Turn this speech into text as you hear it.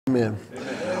Amen.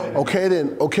 Okay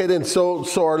then. So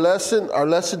our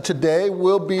lesson today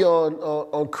will be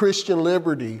on Christian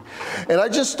liberty, and I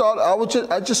just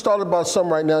thought about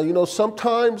something right now. You know,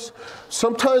 sometimes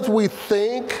we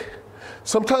think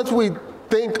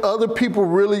other people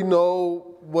really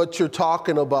know what you're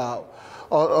talking about,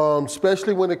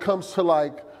 especially when it comes to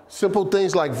like simple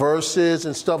things like verses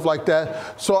and stuff like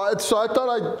that. So I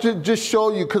thought I'd just show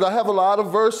you, because I have a lot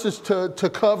of verses to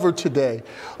cover today,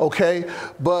 okay?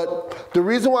 But the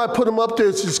reason why I put them up there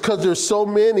is just because there's so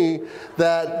many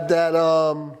that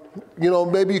you know,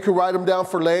 maybe you can write them down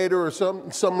for later or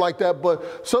something like that.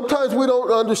 But sometimes we don't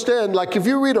understand. Like if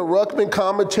you read a Ruckman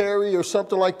commentary or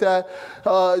something like that,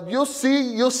 you'll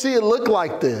see it look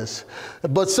like this.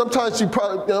 But sometimes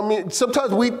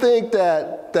sometimes we think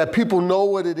that people know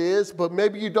what it is, but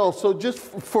maybe you don't. So just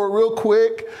for a real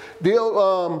quick deal,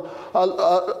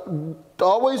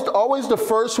 always the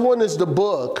first one is the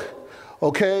book.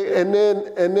 Okay, and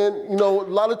then you know, a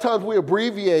lot of times we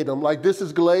abbreviate them. Like this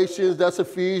is Galatians, that's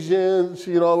Ephesians,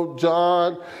 you know,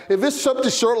 John. If it's something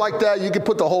short like that, you can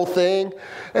put the whole thing.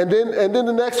 And then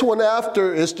the next one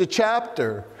after is the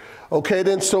chapter. Okay,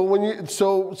 then so when you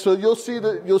you'll see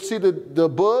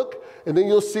the book, and then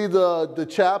you'll see the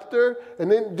chapter,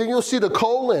 and then you'll see the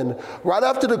colon. Right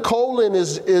after the colon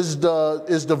is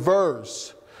the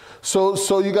verse. So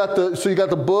you got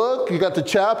the book, you got the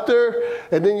chapter,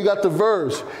 and then you got the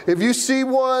verse. If you see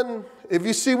one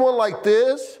like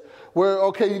this, where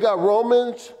okay, you got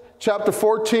Romans chapter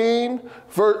 14,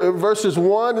 verses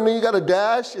 1, and then you got a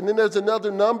dash, and then there's another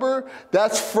number.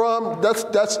 That's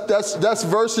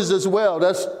verses as well.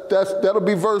 That'll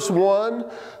be verse 1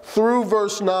 through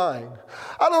verse 9.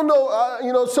 I don't know,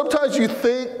 you know, sometimes you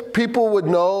think people would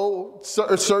know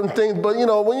certain things, but, you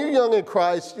know, when you're young in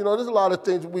Christ, you know, there's a lot of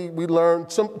things we learn.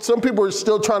 Some people are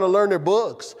still trying to learn their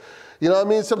books. You know what I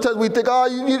mean? Sometimes we think, oh,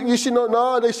 you should know.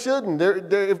 No, they shouldn't.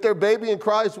 If they're baby in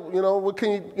Christ, you know, what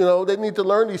can you know, they need to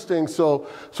learn these things. So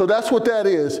that's what that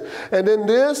is. And then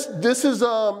this is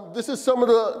some of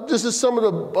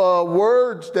the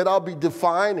words that I'll be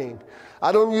defining.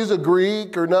 I don't use a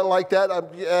Greek or nothing like that.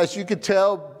 As you can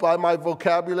tell by my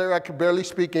vocabulary, I can barely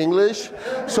speak English.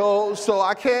 So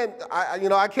I can't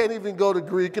even go to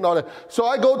Greek and all that. So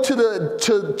I go to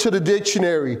the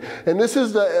dictionary, and this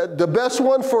is the best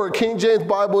one for a King James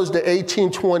Bible is the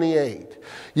 1828.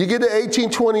 You get the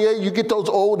 1828, you get those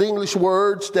old English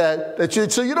words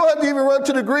so you don't have to even run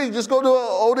to the Greek. Just go to an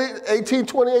old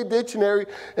 1828 dictionary,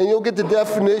 and you'll get the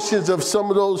definitions of some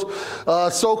of those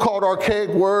so-called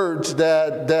archaic words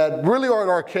that really aren't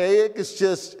archaic. It's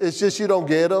just you don't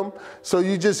get them. So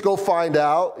you just go find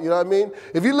out. You know what I mean?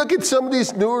 If you look at some of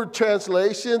these newer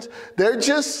translations,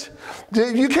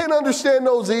 you can't understand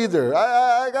those either.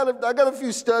 I got a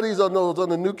few studies on those, on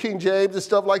the New King James and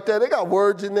stuff like that. They got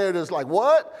words in there that's like,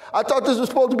 what? I thought this was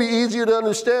supposed to be easier to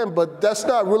understand, but that's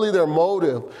not really their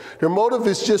motive. Their motive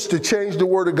is just to change the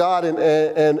Word of God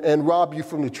and rob you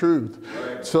from the truth.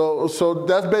 Right. So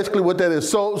that's basically what that is.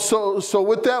 So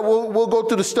with that, we'll go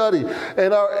through the study,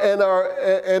 and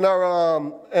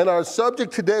our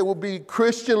subject today will be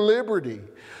Christian liberty.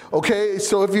 Okay,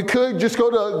 so if you could just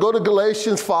go to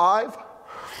Galatians 5.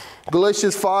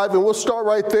 Galatians 5, and we'll start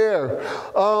right there.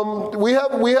 We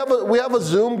have a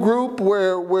Zoom group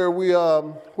where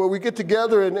we get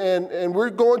together and we're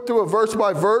going through a verse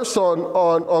by verse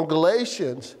on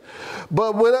Galatians.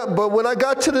 But when I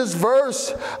got to this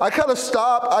verse, I kind of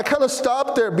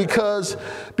stopped there because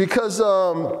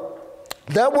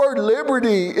that word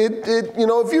liberty, you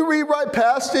know, if you read right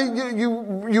past it,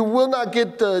 you will not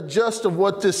get the gist of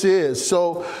what this is.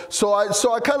 So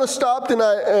I kind of stopped and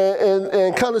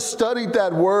kind of studied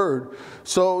that word.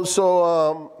 So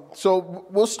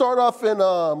we'll start off in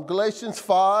Galatians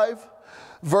 5,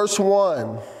 verse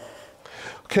 1.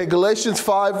 Okay, Galatians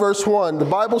 5, verse 1. The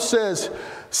Bible says,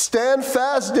 "Stand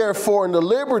fast, therefore, in the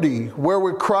liberty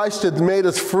wherewith Christ hath made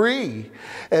us free,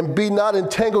 and be not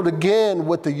entangled again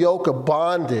with the yoke of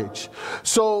bondage."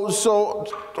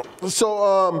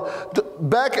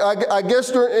 Back, I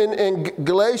guess in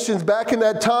Galatians, back in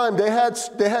that time, they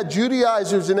had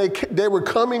Judaizers, and they were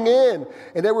coming in,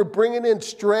 and they were bringing in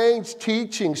strange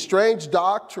teachings, strange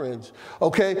doctrines.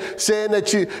 Okay, saying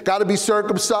that you got to be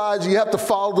circumcised, you have to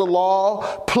follow the law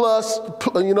plus,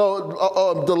 you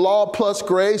know, the law plus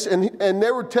grace, and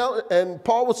they were and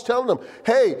Paul was telling them,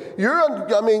 hey,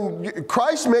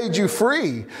 Christ made you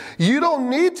free. You don't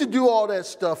need to do all that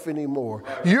stuff anymore.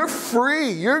 You're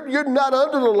free. You're not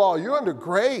under the law. You're under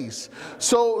grace.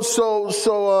 So that's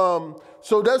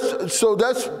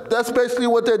basically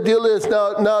what that deal is.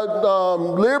 Now,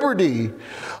 liberty,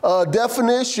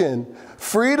 definition: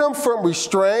 freedom from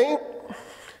restraint,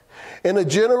 in a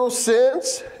general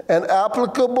sense and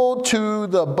applicable to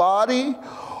the body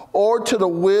or to the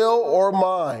will or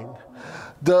mind.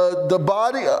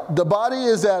 The body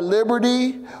is at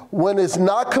liberty when it's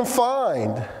not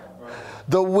confined.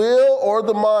 The will or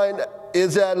the mind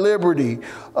is at liberty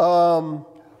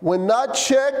when not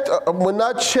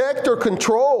checked or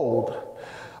controlled.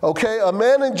 Okay, a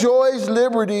man enjoys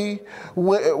liberty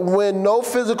when no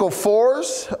physical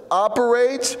force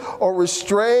operates or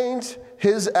restrains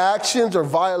his actions or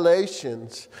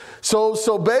violations.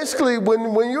 So basically,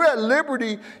 when you're at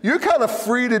liberty, you're kind of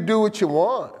free to do what you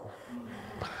want.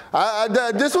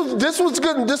 This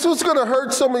was gonna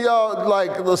hurt some of y'all,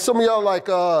 like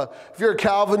if you're a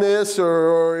Calvinist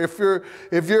or if you're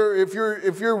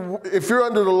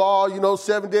under the law, you know,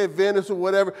 Seventh-day Adventist or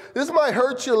whatever. This might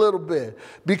hurt you a little bit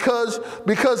because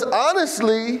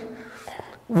honestly,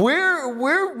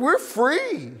 we're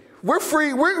free. We're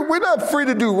free. We're not free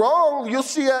to do wrong. You'll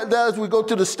see that as we go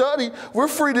through the study. We're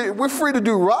free to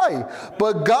do right.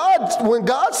 But when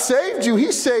God saved you,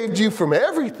 He saved you from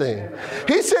everything.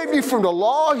 He saved you from the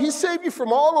law. He saved you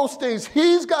from all those things.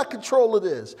 He's got control of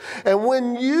this. And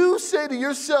when you say to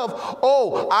yourself,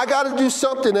 "Oh, I got to do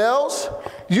something else,"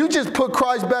 you just put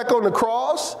Christ back on the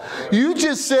cross. You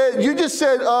just said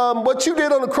what you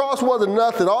did on the cross wasn't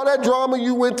nothing. All that drama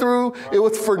you went through, it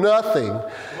was for nothing.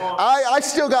 I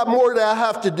still got more that I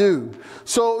have to do.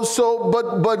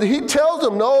 But He tells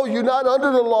them, no, you're not under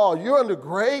the law. You're under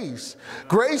grace.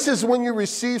 Grace is when you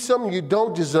receive something you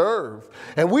don't deserve.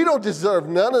 And we don't deserve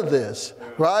none of this,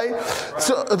 right?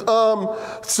 So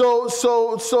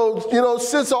you know,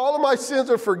 since all of my sins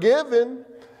are forgiven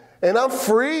and I'm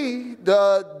free,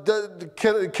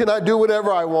 can I do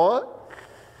whatever I want?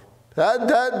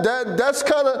 That's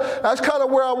kind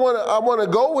of where I want to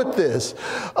go with this.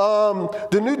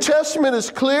 The New Testament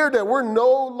is clear that we're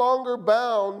no longer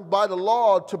bound by the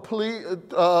law to please.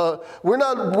 We're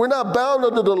not bound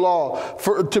under the law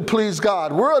to please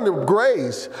God. We're under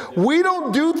grace. We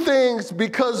don't do things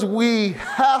because we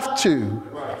have to.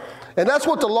 And that's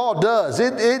what the law does.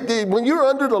 When you're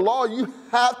under the law, you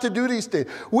have to do these things.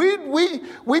 We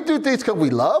do things because we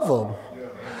love them.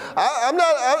 I'm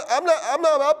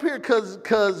not up here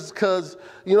because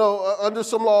you know, under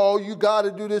some law you got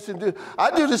to do this and do. I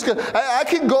do this because I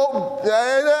can go.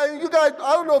 You guys,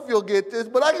 I don't know if you'll get this,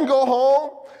 but I can go home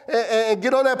and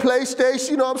get on that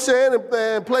PlayStation. You know what I'm saying,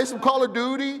 and play some Call of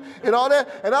Duty and all that,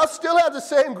 and I'll still have the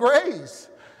same grace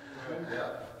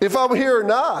if I'm here or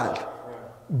not.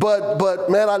 But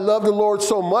man, I love the Lord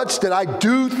so much that I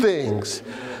do things.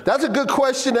 That's a good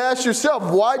question to ask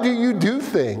yourself. Why do you do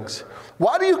things?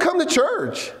 Why do you come to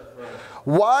church?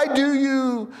 Why do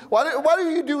you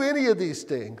do any of these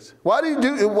things? Why do you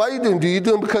do them? Do you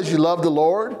do them because you love the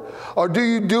Lord, or do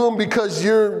you do them because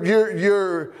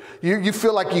you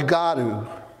feel like you got to,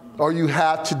 or you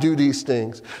have to do these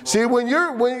things? See, when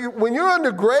you're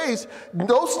under grace,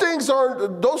 those things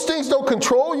don't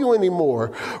control you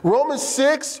anymore. Romans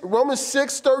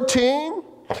 6:13.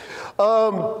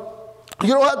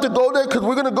 You don't have to go there because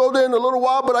we're going to go there in a little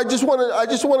while, but I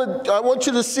want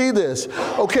you to see this.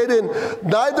 Okay, then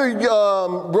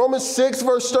Romans 6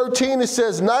 verse 13, it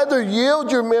says, neither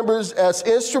yield your members as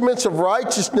instruments of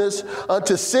righteousness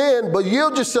unto sin, but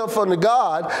yield yourself unto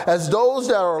God as those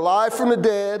that are alive from the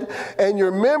dead, and your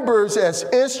members as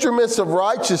instruments of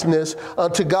righteousness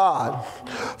unto God.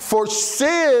 For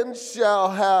sin shall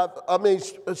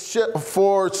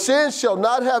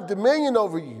not have dominion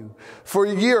over you, for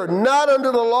ye are not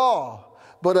under the law,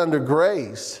 but under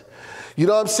grace. You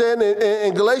know what I'm saying?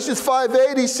 In Galatians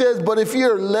 5:8, he says, but if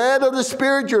you're led of the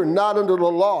Spirit, you're not under the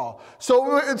law.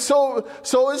 So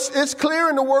it's clear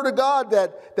in the Word of God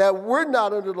that we're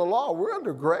not under the law. We're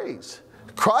under grace.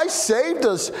 Christ saved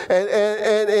us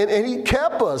and He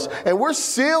kept us. And we're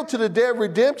sealed to the day of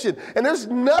redemption. And there's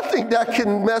nothing that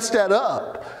can mess that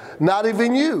up. Not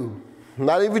even you.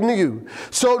 Not even you.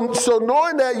 So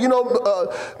knowing that, you know,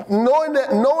 knowing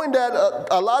that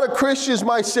a lot of Christians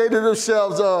might say to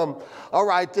themselves, all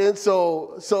right then,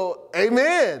 so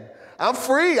amen. I'm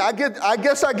free. I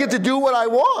guess I get to do what I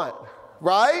want.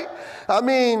 Right? I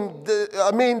mean,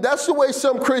 that's the way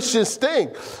some Christians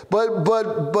think. But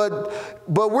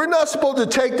we're not supposed to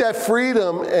take that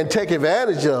freedom and take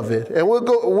advantage of it. And we'll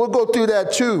go through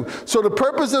that too. So the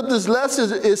purpose of this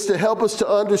lesson is to help us to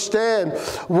understand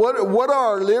what are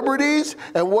our liberties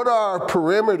and what are our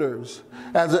perimeters.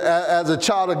 as a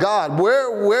child of God?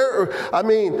 I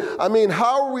mean,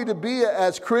 how are we to be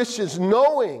as Christians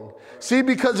knowing? See,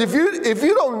 because if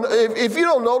you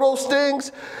don't know those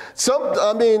things, some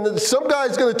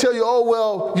guy's going to tell you, oh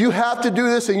well, you have to do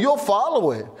this, and you'll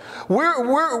follow it. We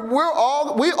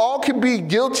all can be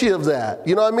guilty of that.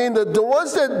 You know what I mean? The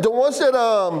ones that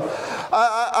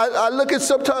I look at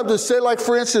sometimes and say, like,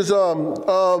 for instance,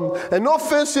 and no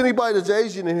offense to anybody that's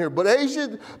Asian in here, but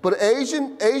Asian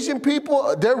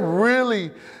people, they're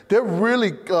really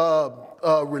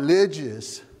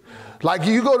religious. Like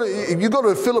you go to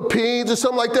the Philippines or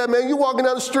something like that, man. You walking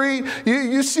down the street,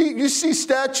 you see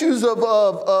statues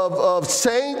of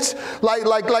saints,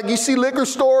 like you see liquor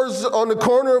stores on the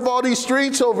corner of all these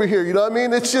streets over here. You know what I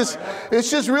mean? It's just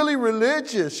really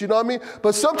religious. You know what I mean?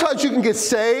 But sometimes you can get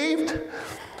saved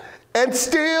and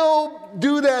still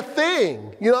do that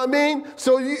thing. You know what I mean?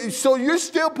 So you're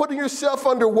still putting yourself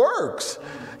under works.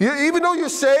 Even though you're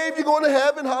saved, you're going to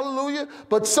heaven, hallelujah.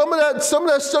 But some of that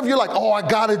stuff, you're like, oh, I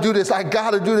got to do this. I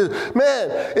got to do this.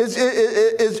 Man,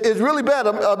 it's really bad.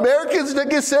 Americans that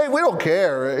get saved, we don't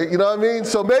care. You know what I mean?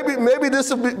 So maybe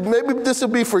this will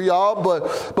be for y'all.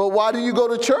 But why do you go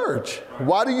to church?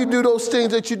 Why do you do those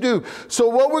things that you do? So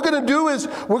what we're going to do is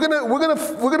we're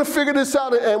going to figure this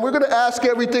out, and we're going to ask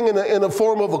everything in the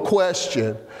form of a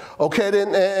question. Okay,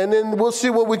 and then we'll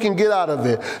see what we can get out of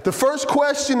it. The first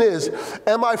question is,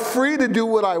 am I free to do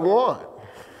what I want?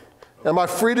 Am I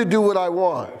free to do what I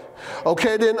want?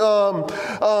 Okay, then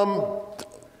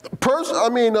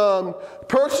personally,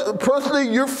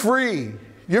 you're free.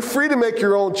 You're free to make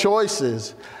your own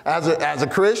choices as a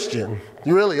Christian.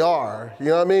 You really are. You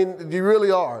know what I mean? You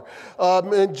really are.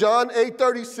 In John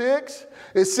 8:36,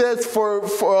 it says, for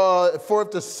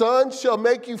if the Son shall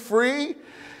make you free,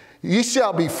 you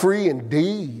shall be free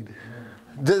indeed.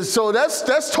 So that's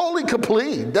totally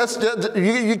complete.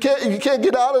 You can't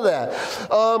get out of that.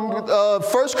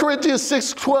 1 Corinthians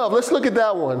 6:12. Let's look at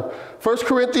that one. 1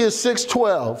 Corinthians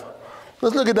 6:12.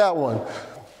 Let's look at that one.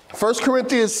 1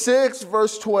 Corinthians 6,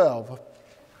 verse 12.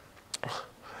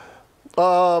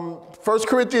 1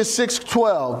 Corinthians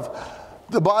 6:12.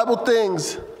 The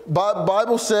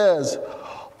Bible says,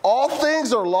 all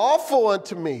things are lawful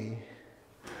unto me.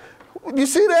 You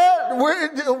see that?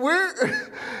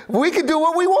 We can do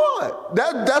what we want.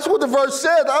 That's what the verse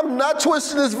says. I'm not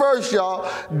twisting this verse, y'all.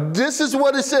 This is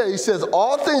what it says. He says,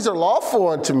 all things are lawful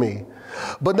unto me,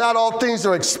 but not all things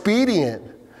are expedient,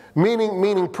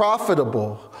 meaning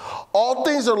profitable. All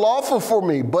things are lawful for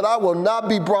me, but I will not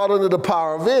be brought under the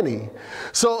power of any.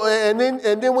 So, and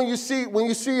then when you see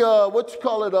 1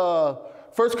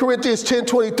 Corinthians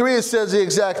 10:23, it says the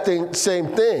exact same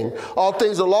thing. All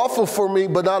things are lawful for me,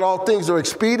 but not all things are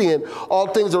expedient. All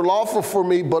things are lawful for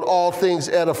me, but all things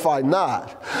edify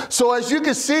not. So as you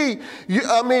can see,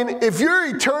 if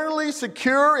you're eternally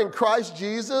secure in Christ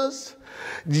Jesus,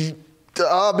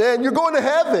 man, you're going to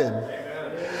heaven.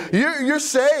 You're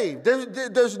saved.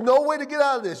 There's no way to get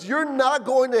out of this. You're not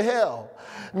going to hell,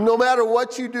 no matter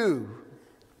what you do.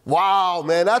 Wow,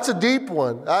 man, that's a deep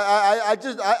one. I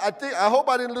hope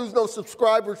I didn't lose no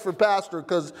subscribers for Pastor,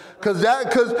 because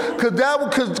that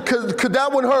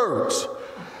one hurts.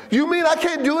 You mean I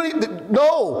can't do anything?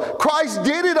 No, Christ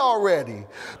did it already.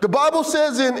 The Bible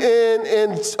says in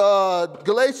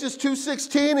Galatians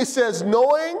 2:16, it says,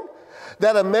 knowing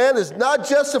that a man is not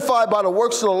justified by the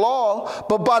works of the law,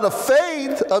 but by the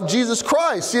faith of Jesus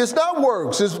Christ. See, it's not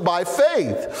works, it's by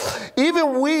faith.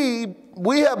 Even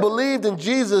we have believed in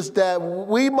Jesus that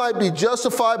we might be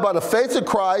justified by the faith of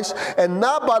Christ and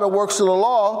not by the works of the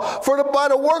law. For by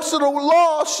the works of the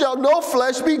law shall no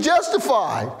flesh be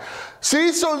justified.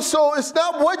 See, so it's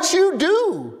not what you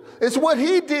do. It's what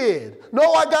he did.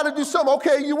 No, I got to do something.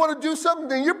 Okay, you want to do something?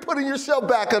 Then you're putting yourself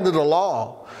back under the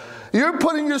law. You're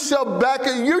putting yourself back.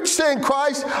 You're saying,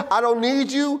 Christ, I don't need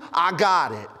you. I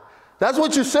got it. That's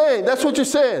what you're saying. That's what you're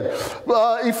saying.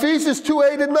 Ephesians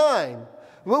 2:8-9.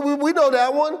 We know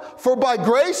that one. For by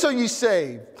grace are ye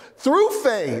saved, through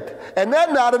faith, and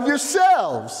that not of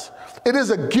yourselves. It is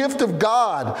a gift of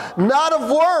God, not of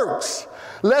works,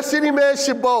 lest any man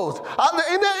should boast.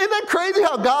 Isn't that crazy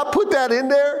how God put that in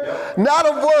there? Yeah. Not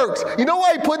of works. You know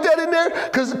why he put that in there?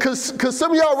 Because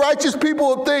some of y'all righteous people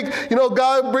will think,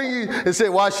 God will bring you and say,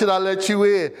 why should I let you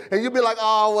in? And you'll be like,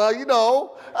 oh,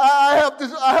 well, I helped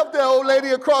that old lady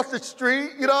across the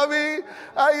street. You know what I mean?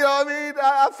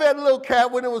 I fed a little cat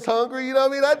when it was hungry. You know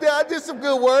what I mean? I did some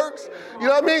good works. You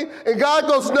know what I mean? And God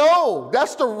goes, no,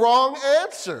 that's the wrong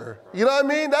answer. You know what I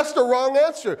mean? That's the wrong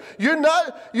answer. You're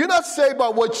not saved by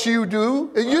what you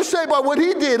do. You're saved by what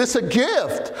he did. It's a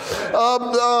gift.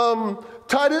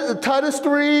 Titus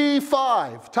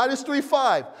 3:5. Titus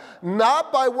 3:5.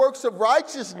 Not by works of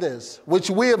righteousness, which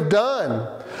we have done,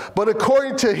 but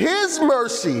according to his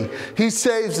mercy, he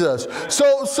saves us.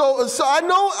 So I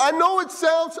know it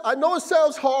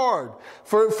sounds hard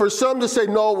for some to say,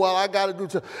 no, well, I got to do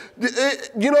something.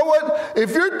 You know what?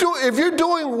 If you're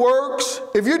doing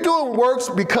works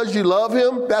because you love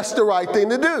him, that's the right thing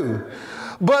to do.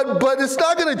 But it's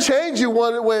not going to change you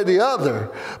one way or the other.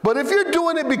 But if you're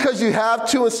doing it because you have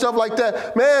to and stuff like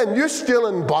that, man, you're still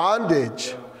in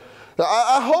bondage.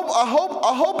 I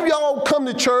hope y'all come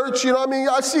to church, you know what I mean?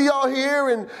 I see y'all here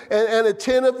and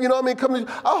attentive, you know what I mean?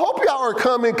 I hope y'all are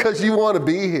coming because you want to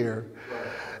be here.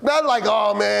 Not like,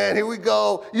 oh man, here we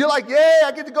go. You're like, yeah,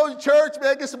 I get to go to church,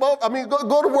 man, get some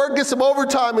go to work, get some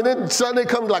overtime, and then Sunday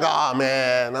comes like, oh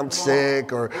man, I'm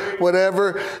sick or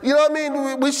whatever. You know what I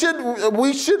mean? We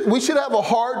should have a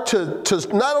heart to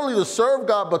not only to serve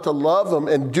God, but to love him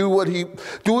and do what he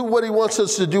wants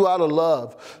us to do out of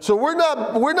love. So we're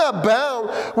not bound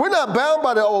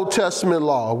by the Old Testament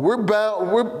law. We're bound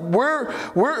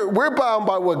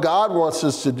by what God wants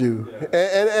us to do.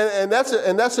 And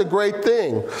that's a great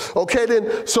thing. Okay,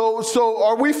 then, so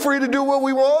are we free to do what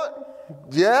we want?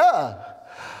 Yeah.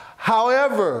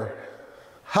 However,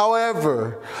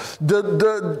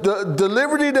 the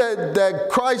liberty that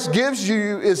Christ gives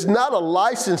you is not a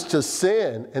license to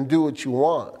sin and do what you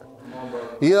want.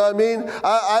 You know what I mean?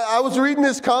 I was reading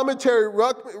this commentary.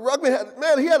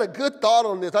 Ruckman he had a good thought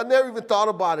on this. I never even thought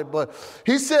about it, but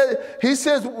he says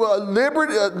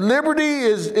liberty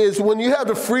is when you have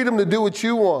the freedom to do what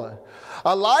you want.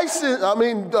 A license,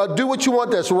 do what you want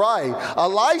that's right. A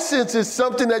license is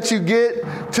something that you get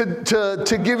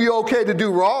to give you okay to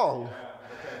do wrong.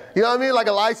 You know what I mean? Like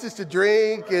a license to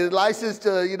drink and license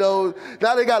to,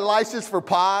 now they got license for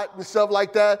pot and stuff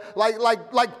like that.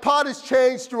 Like pot has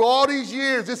changed through all these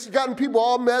years. It's gotten people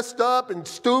all messed up and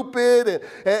stupid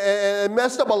and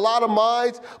messed up a lot of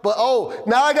minds. But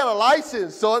now I got a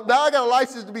license. So now I got a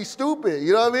license to be stupid.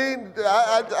 You know what I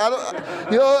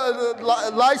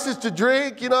mean? License to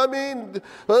drink, you know what I mean?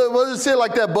 What does it say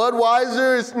like that?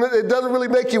 Budweiser, it doesn't really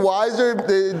make you wiser.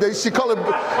 They should call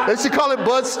it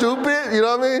Bud Stupid, you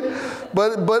know what I mean?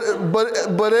 But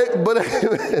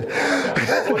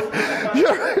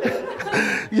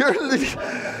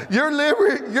your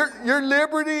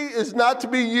liberty is not to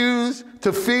be used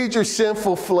to feed your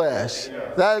sinful flesh.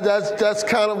 That's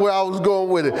kind of where I was going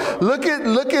with it. Look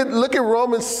at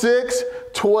Romans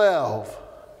 6:12.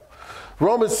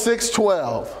 Romans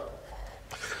 6:12.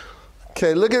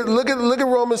 Okay, look at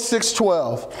Romans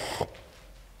 6:12.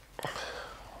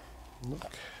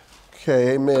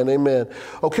 Okay, amen.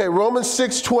 Okay, Romans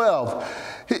 6:12.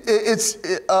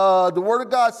 The Word of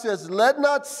God says, "Let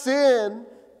not sin,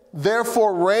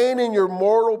 therefore, reign in your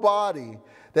mortal body,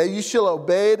 that you shall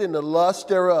obey it in the lust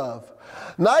thereof.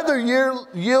 Neither yield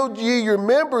ye your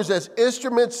members as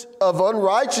instruments of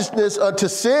unrighteousness unto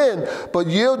sin, but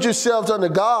yield yourselves unto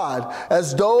God,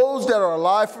 as those that are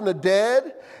alive from the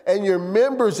dead, and your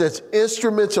members as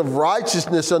instruments of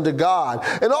righteousness unto God."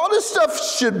 And all this stuff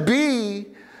should be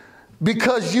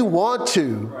because you want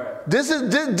to. Right. This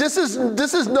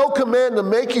is no command to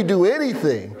make you do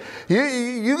anything.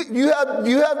 You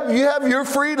have your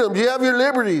freedoms, you have your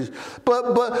liberties.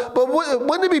 But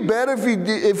wouldn't it be better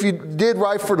if you did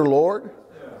right for the Lord?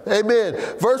 Yeah. Amen.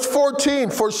 Verse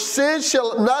 14, "For sin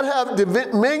shall not have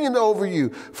dominion over you,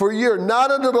 for ye are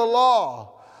not under the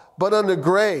law, but under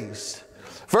grace."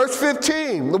 Verse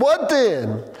 15, "What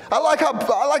then?" I like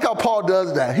how Paul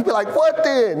does that. He'd be like, "What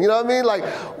then?" You know what I mean? Like,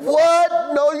 what?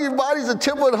 No, your body's a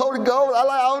temple of the Holy Ghost. I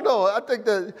don't know. I think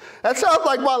that sounds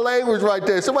like my language right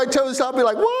there. Somebody tell me something,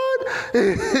 I'll be like, what?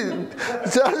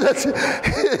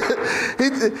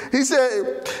 He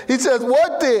says,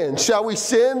 "What then? Shall we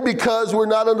sin because we're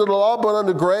not under the law but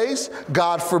under grace?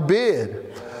 God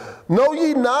forbid. Know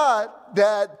ye not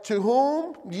that to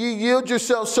whom ye yield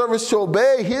yourselves servants to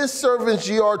obey, his servants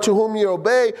ye are to whom ye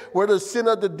obey, whether sin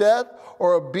unto death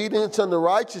or obedience unto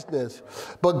righteousness.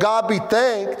 But God be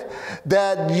thanked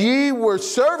that ye were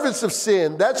servants of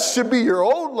sin." That should be your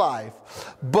old life.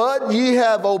 "But ye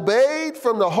have obeyed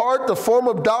from the heart the form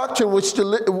of doctrine which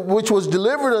was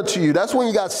delivered unto you." That's when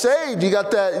you got saved. You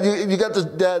got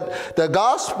that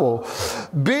gospel.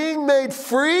 "Being made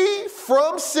free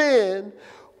from sin,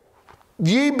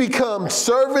 ye become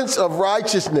servants of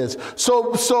righteousness."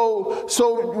 So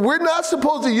we're not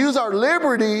supposed to use our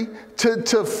liberty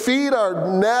to feed our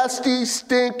nasty,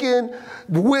 stinking,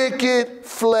 wicked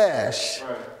flesh.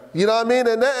 Right. You know what I mean?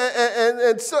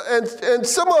 And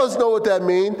some of us know what that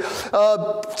means.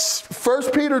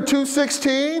 1 Peter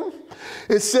 2:16,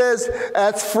 it says,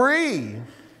 "As free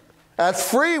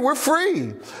As free, we're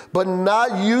free, but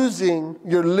not using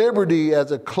your liberty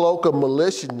as a cloak of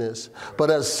maliciousness,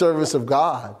 but as servants of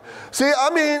God. See,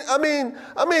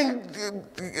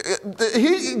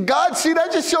 God, see,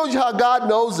 that just shows you how God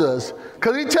knows us.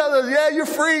 Because he tells us, yeah, you're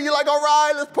free. You're like, all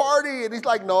right, let's party. And he's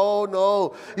like,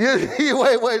 no.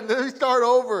 Wait, let me start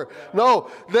over. No,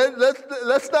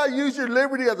 let's not use your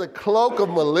liberty as a cloak of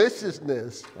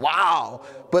maliciousness. Wow.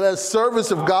 But as servants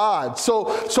of God.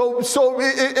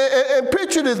 And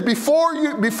picture this, before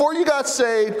you got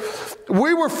saved,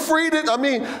 we were free to,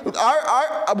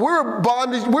 we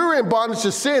were in bondage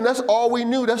to sin. That's all we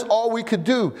knew. That's all we could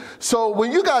do. So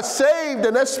when you got saved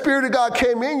and that Spirit of God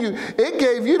came in you, it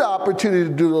gave you the opportunity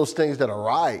to do those things that are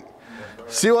right.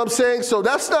 See what I'm saying? So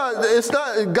God's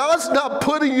not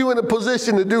putting you in a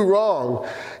position to do wrong.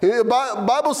 The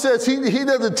Bible says he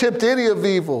doesn't tempt any of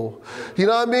evil. You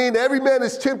know what I mean? Every man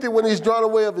is tempted when he's drawn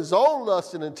away of his own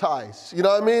lust and enticed. You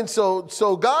know what I mean? So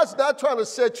God's not trying to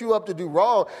set you up to do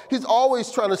wrong. He's always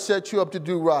trying to set you up to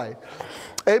do right.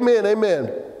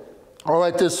 Amen. All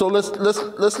right, so let's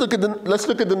look at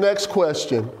the next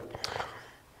question.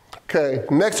 Okay,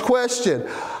 next question.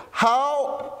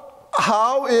 How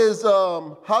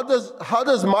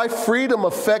does my freedom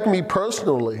affect me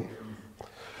personally?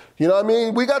 You know what I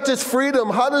mean? We got this freedom.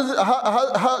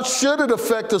 How should it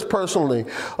affect us personally?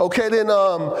 Okay, then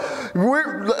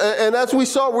and as we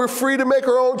saw, we're free to make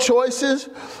our own choices.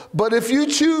 But if you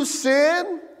choose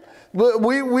sin,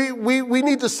 we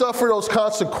need to suffer those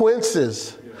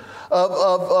consequences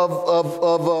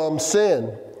of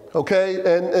sin. Okay,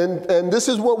 and this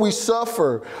is what we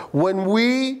suffer when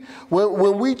we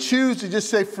choose to just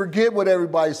say, forget what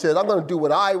everybody says. I'm going to do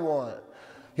what I want.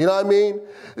 You know what I mean?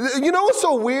 You know what's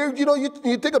so weird? You know,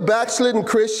 you think of backslidden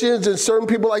Christians and certain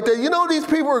people like that. You know, these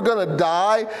people are going to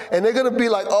die and they're going to be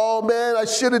like, oh man, I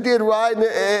should have did right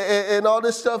and all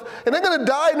this stuff. And they're going to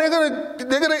die and they're going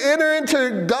to enter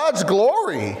into God's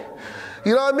glory.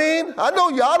 You know what I mean? I know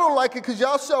y'all don't like it because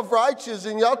y'all self-righteous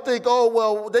and y'all think, oh,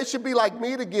 well, they should be like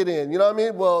me to get in. You know what I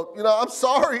mean? Well, you know, I'm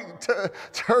sorry to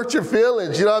hurt your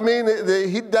feelings. You know what I mean?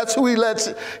 That's who he lets,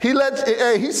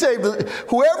 he saved,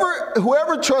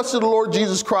 whoever trusts in the Lord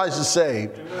Jesus Christ is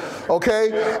saved.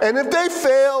 Okay? And if they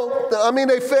fail,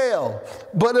 they fail.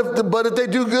 But if they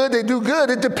do good, they do good.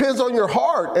 It depends on your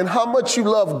heart and how much you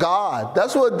love God.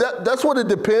 That's what it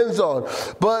depends on.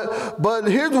 But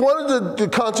here's one of the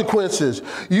consequences.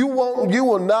 You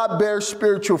will not bear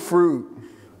spiritual fruit.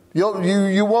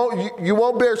 You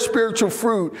won't bear spiritual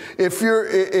fruit if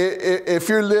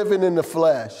you're living in the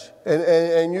flesh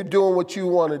and you're doing what you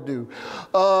want to do.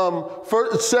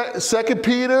 2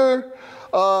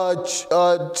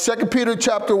 Peter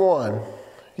chapter 1.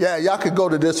 Yeah, y'all could go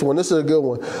to this one. This is a good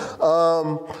one.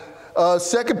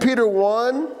 2 Peter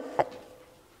 1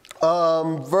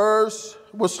 verse.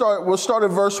 We'll start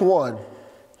at verse 1.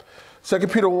 2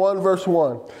 Peter 1, verse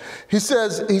 1. He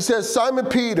says, Simon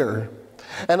Peter,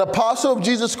 an apostle of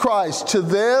Jesus Christ, to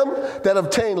them that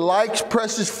obtain like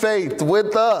precious faith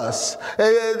with us.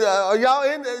 Hey, are y'all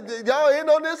in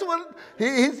on this one?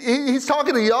 He's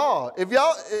talking to y'all. If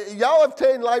y'all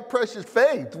obtain like precious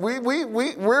faith,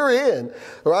 we're in,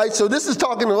 right? So this is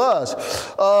talking to us.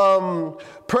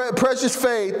 Precious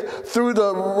faith through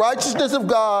the righteousness of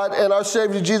God and our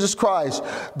Savior Jesus Christ.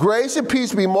 Grace and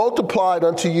peace be multiplied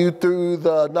unto you through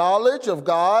the knowledge of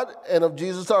God and of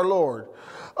Jesus our Lord.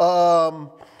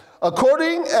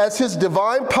 According as his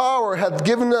divine power hath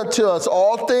given unto us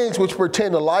all things which pertain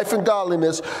to life and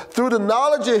godliness, through the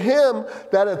knowledge of him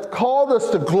that hath called us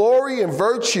to glory and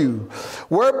virtue,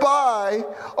 whereby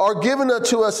are given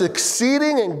unto us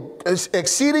exceeding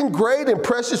great and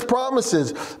precious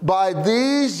promises. By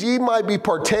these ye might be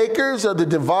partakers of the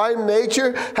divine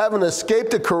nature, having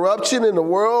escaped the corruption in the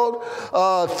world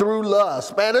through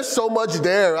lust. Man, there's so much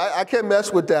there. I can't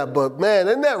mess with that, but man,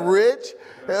 isn't that rich?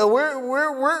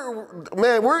 We're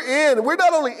in. We're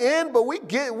not only in, but we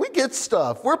get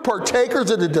stuff. We're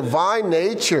partakers of the divine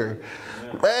nature.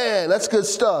 Man, that's good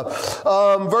stuff.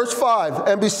 Verse 5,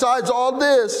 and besides all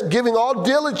this, giving all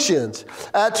diligence,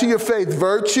 add to your faith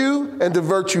virtue, and to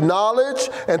virtue knowledge,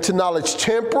 and to knowledge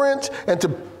temperance, and to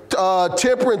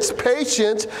temperance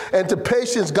patience, and to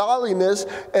patience godliness,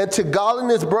 and to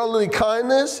godliness brotherly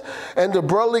kindness, and to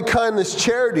brotherly kindness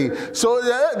charity. So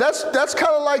that's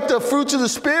kind of like the fruits of the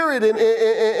Spirit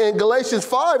in Galatians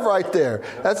 5 right there.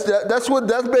 That's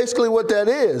basically what that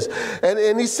is.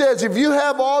 And he says, if you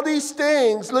have all these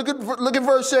things, look at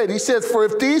verse 8. He says, for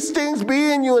if these things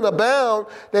be in you and abound,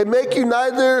 they make you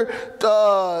neither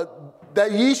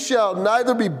that ye shall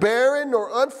neither be barren nor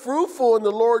unfruitful in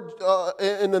the Lord,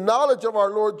 in the knowledge of our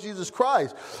Lord Jesus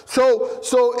Christ.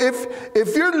 So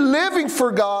if you're living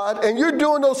for God and you're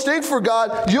doing those things for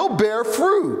God, you'll bear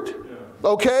fruit.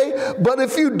 Okay? But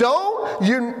if you don't,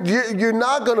 you're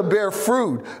not going to bear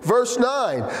fruit. Verse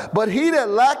 9, but he that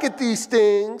lacketh these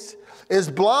things is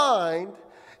blind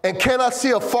and cannot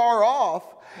see afar off,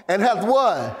 and hath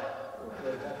what?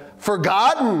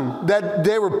 Forgotten that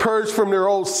they were purged from their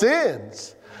old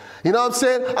sins. You know what I'm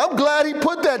saying? I'm glad he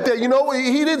put that there. You know,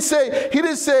 he didn't say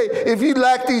if you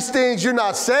lack these things, you're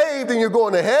not saved and you're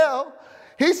going to hell.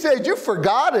 He said you're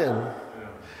forgotten,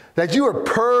 that you are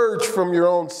purged from your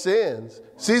own sins.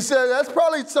 See, he said that's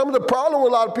probably some of the problem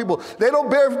with a lot of people. They don't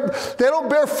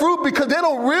bear fruit because they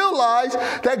don't realize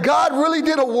that God really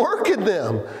did a work in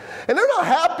them. And they're not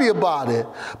happy about it.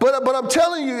 But I'm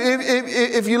telling you,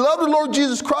 if you love the Lord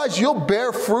Jesus Christ, you'll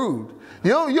bear fruit.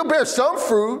 You'll bear some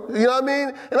fruit, you know what I mean?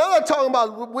 And I'm not talking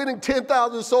about winning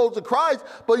 10,000 souls to Christ,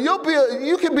 but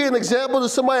you can be an example to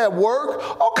somebody at work,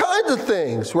 all kinds of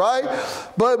things, right?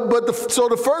 So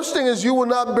the first thing is you will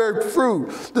not bear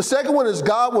fruit. The second one is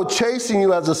God will chasten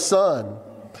you as a son.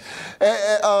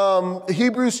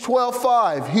 Hebrews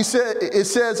 12:5, it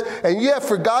says, and ye have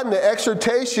forgotten the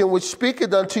exhortation which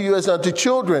speaketh unto you as unto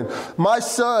children. My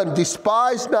son,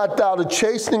 despise not thou the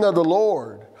chastening of the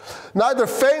Lord, neither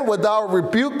faint when thou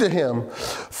rebukest him.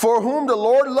 For whom the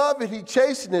Lord loveth, he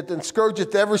chasteneth, and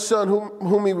scourgeth every son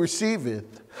whom he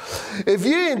receiveth. If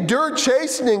ye endure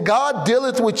chastening, God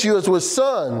dealeth with you as with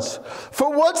sons.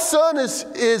 For what son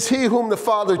is he whom the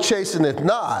Father chasteneth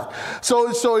not? So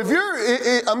if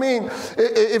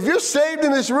you're saved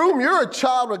in this room, you're a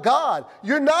child of God.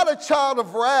 You're not a child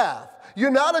of wrath. You're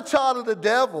not a child of the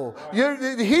devil.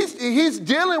 He's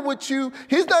dealing with you.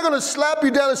 He's not going to slap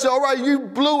you down and say, all right, you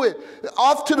blew it.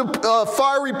 Off to the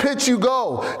fiery pit you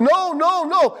go.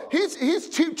 No. He's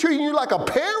treating you like a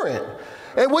parent.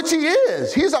 And which he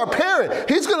is. He's our parent.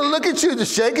 He's going to look at you to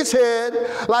shake his head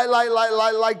like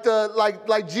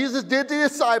Jesus did to the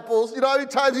disciples. You know how many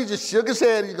times he just shook his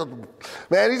head? He goes,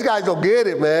 man, these guys don't get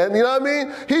it, man. You know what I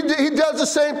mean? He does the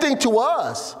same thing to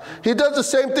us. He does the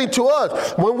same thing to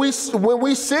us. When we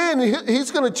sin,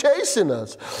 he's going to chasten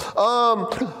us.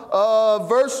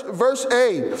 Verse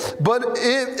 8. But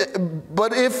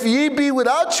if ye be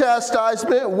without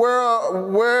chastisement,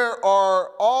 where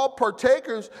are all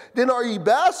partakers, then are ye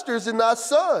bastards and not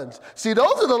sons. See,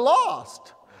 those are the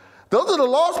lost. Those are the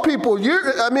lost people.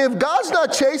 If God's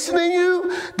not chastening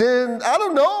you, then I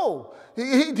don't know.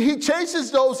 He chases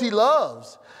those he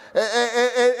loves.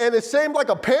 And it seems like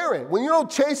a parent. When you don't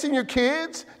chasten your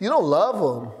kids, you don't love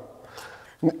them.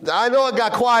 I know I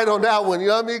got quiet on that one, you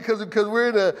know what I mean? Because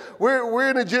we're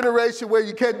in a generation where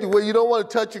you don't want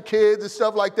to touch your kids and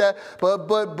stuff like that. But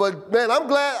man, I'm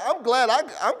glad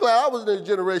I was in a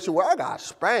generation where I got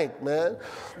spanked, man.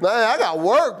 I got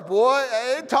worked, boy.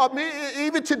 It taught me.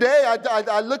 Even today,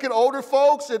 I look at older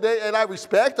folks and I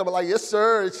respect them. I'm like, yes,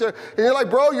 sir. Yes, sir. And you're like,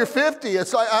 bro, you're 50.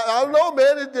 It's like I don't know,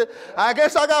 man. I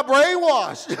guess I got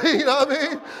brainwashed. You know what I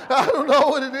mean? I don't know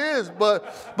what it is, but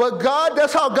God,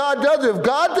 that's how God does it. If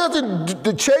God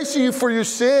doesn't chase you for your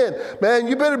sin, man,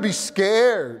 you better be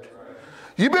scared.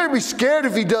 You better be scared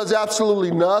if he does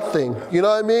absolutely nothing. You know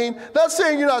what I mean? Not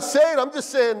saying you're not saved. I'm just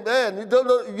saying, man,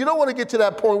 you don't want to get to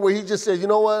that point where he just says, you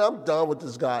know what, I'm done with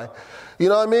this guy. You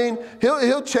know what I mean?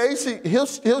 He'll chase you.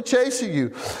 He'll chase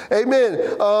you. Amen.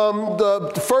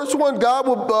 The first one,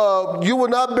 you will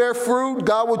not bear fruit.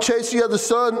 God will chase you as a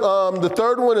son. The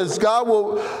third one is God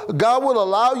will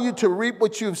allow you to reap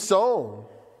what you've sown.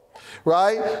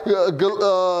 Right?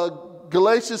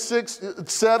 Galatians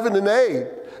 6:7-8.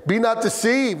 Be not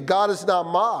deceived, God is not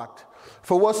mocked.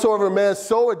 For whatsoever man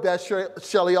soweth, that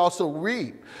shall he also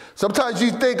reap. Sometimes you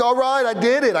think, all right, I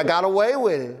did it. I got away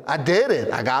with it. I did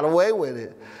it. I got away with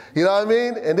it. You know what I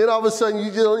mean? And then all of a sudden,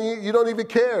 you don't even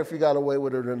care if you got away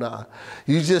with it or not.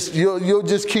 You'll just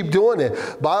keep doing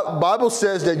it. Bible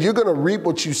says that you're going to reap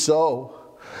what you sow.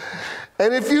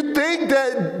 And if you think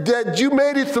that you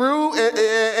made it through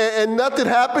and nothing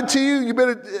happened to you,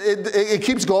 it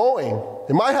keeps going.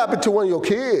 It might happen to one of your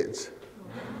kids.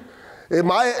 It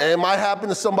might happen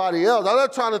to somebody else. I'm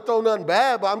not trying to throw nothing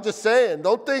bad, but I'm just saying,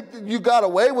 don't think that you got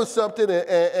away with something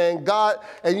and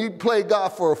you play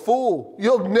God for a fool.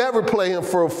 You'll never play him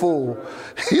for a fool.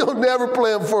 You'll never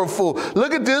play him for a fool.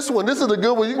 Look at this one. This is a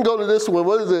good one. You can go to this one.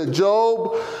 What is it?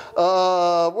 Job.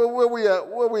 Where we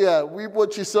at? Reap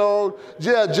what you sowed.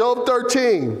 Yeah, Job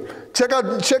 13. Check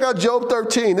out Job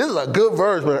 13. This is a good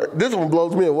verse, but this one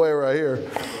blows me away right here.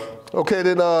 Okay,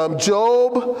 then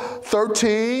Job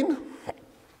 13.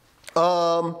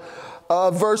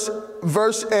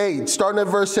 verse 8, starting at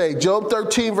verse 8. Job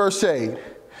 13, verse 8.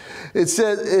 It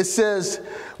says,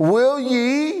 will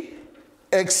ye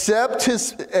accept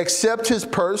his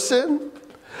person?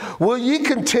 Will ye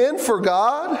contend for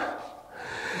God?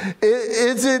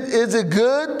 Is it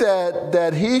good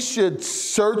that he should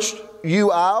search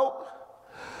you out?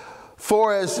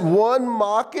 For as one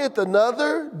mocketh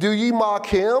another, do ye mock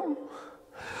him?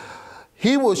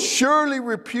 He will surely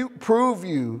reprove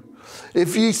you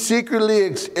if ye secretly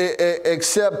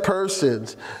accept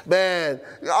persons. Man,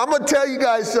 I'm going to tell you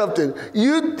guys something.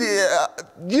 You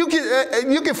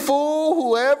can fool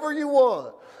whoever you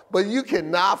want, but you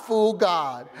cannot fool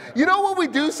God. You know what we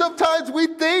do sometimes? We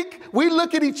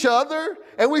look at each other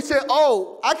and we say,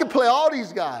 oh, I can play all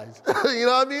these guys. You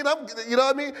know what I mean? You know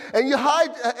what I mean? And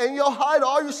you'll hide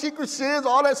all your secret sins,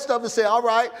 all that stuff, and say, all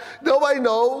right, nobody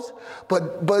knows.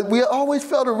 But we always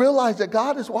fail to realize that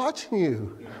God is watching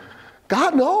you.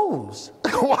 God knows.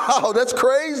 Wow, that's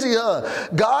crazy, huh?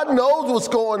 God knows what's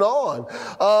going on.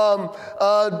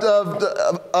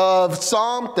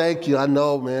 Psalm, thank you. I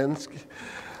know, man.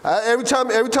 Every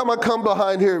time I come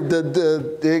behind here,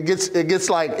 it gets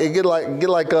like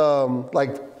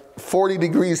 40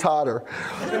 degrees hotter.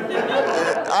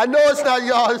 I know it's not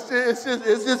y'all. It's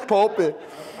just pulpit.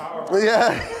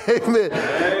 Yeah, amen.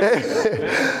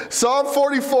 Psalm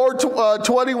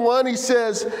 44:21.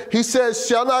 He says,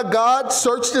 shall not God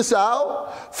search this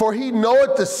out? For he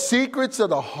knoweth the secrets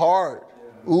of the heart.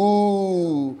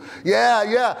 Ooh,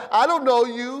 yeah. I don't know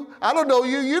you.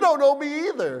 You don't know me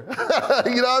either.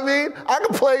 You know what I mean? I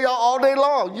can play y'all all day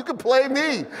long. You can play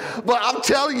me. But I'm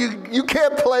telling you, you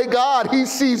can't play God. He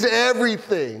sees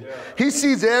everything. He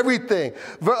sees everything.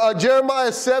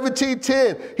 Jeremiah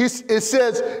 17:10, it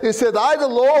says, I, the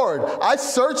Lord, I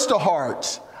search the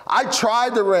hearts. I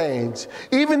try the reins,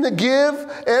 even to give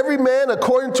every man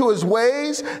according to his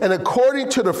ways and according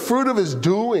to the fruit of his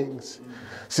doings.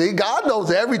 See, God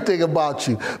knows everything about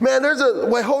you. Man,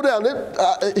 wait, hold on.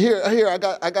 Here, I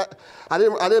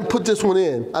didn't put this one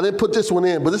in. but this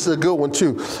is a good one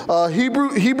too.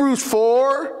 Hebrews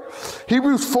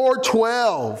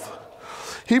 4:12.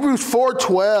 Hebrews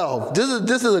 4:12.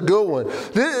 This is a good one.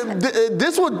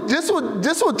 This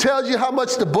one tells you how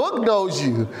much the book knows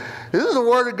you. This is the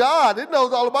word of God. It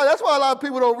knows all about it. That's why a lot of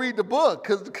people don't read the book,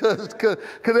 because they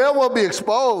don't want to be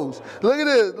exposed. Look at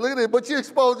this. But you're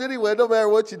exposed anyway, no matter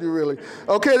what you do, really.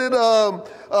 Okay, then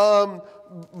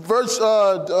verse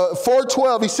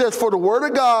 4:12, he says, for the word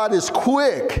of God is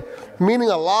quick, meaning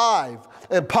alive,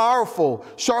 and powerful,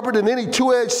 sharper than any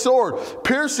two-edged sword,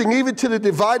 piercing even to the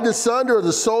dividing asunder of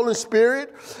the soul and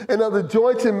spirit, and of the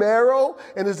joints and marrow,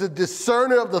 and is a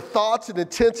discerner of the thoughts and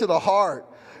intents of the heart.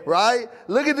 Right?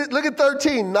 Look at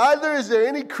 13. Neither is there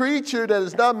any creature that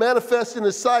is not manifest in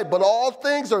his sight, but all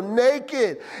things are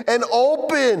naked and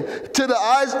open to the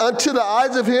eyes unto the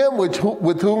eyes of him with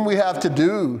whom we have to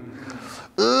do.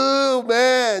 Ooh,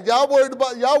 man, y'all worried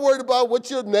about what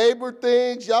your neighbor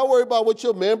thinks. Y'all worried about what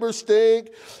your members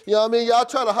think. You know what I mean? Y'all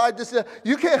trying to hide this.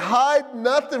 You can't hide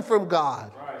nothing from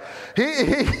God.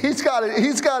 He's got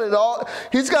it all.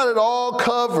 He's got it all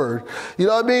covered. You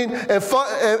know what I mean? And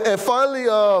finally,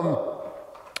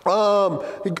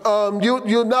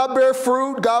 you'll not bear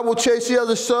fruit. God will chase the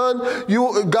other son.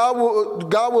 God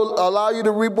will allow you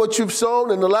to reap what you've sown.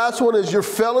 And the last one is your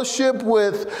fellowship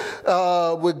with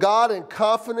God and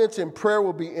confidence in prayer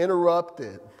will be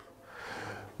interrupted.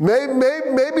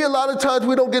 Maybe a lot of times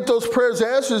we don't get those prayers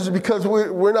answered because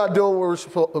we're not doing what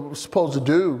we're supposed to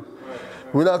do.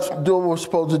 We're not doing what we're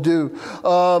supposed to do.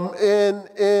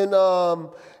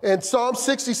 In Psalm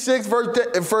 66,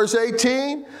 verse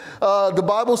 18, the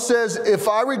Bible says, if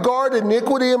I regard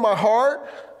iniquity in my heart,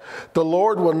 the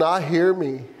Lord will not hear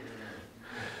me.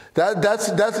 That's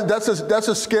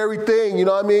a scary thing, you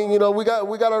know what I mean? You know, we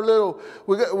got our little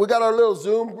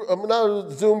Zoom, not a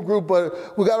Zoom group,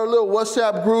 but we got our little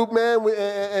WhatsApp group, man.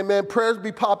 And man, prayers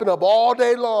be popping up all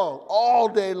day long.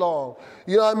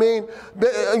 You know what I mean?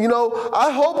 You know,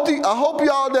 I hope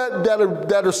y'all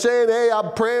that are saying, hey,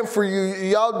 I'm praying for you,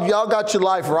 y'all got your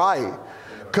life right,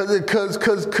 cause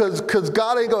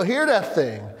God ain't gonna hear that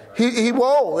thing. He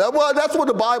won't. Well, that's what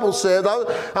the Bible says.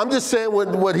 I'm just saying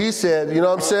what he said. You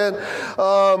know what I'm saying?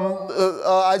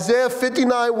 Isaiah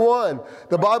 59:1.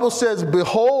 The Bible says,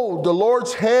 behold, the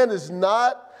Lord's hand is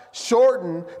not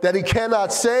shortened that he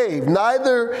cannot save,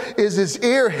 neither is his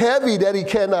ear heavy that he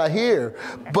cannot hear.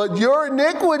 But your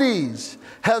iniquities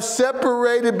have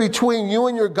separated between you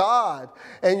and your God,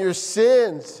 and your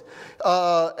sins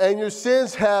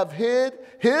have hid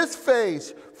his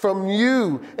face from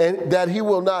you, and that he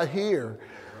will not hear.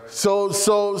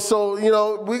 So, you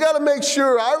know, we got to make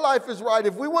sure our life is right.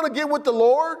 If we want to get with the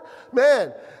Lord,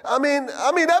 man, I mean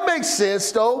that makes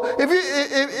sense though. If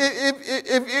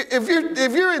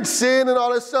you're in sin and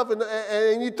all that stuff,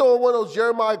 and you throw one of those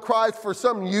Jeremiah cries for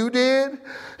something you did,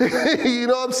 you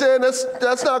know what I'm saying?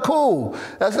 That's not cool.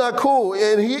 That's not cool,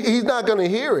 and he's not going to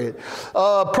hear it.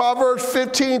 Proverbs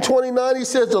 15:29, he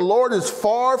says, "The Lord is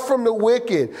far from the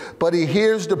wicked, but he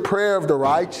hears the prayer of the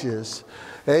righteous."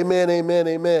 Amen, amen,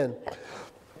 amen.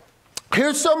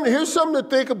 Here's something to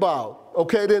think about.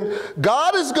 Okay, then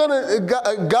God is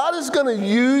gonna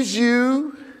use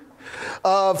you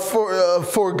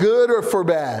for good or for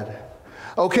bad.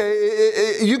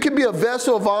 Okay, you can be a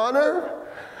vessel of honor,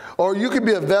 or you can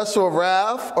be a vessel of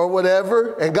wrath, or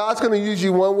whatever, and God's gonna use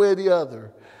you one way or the other.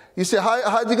 You say,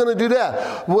 how's he gonna do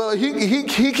that? Well, he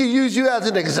can use you as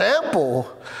an example.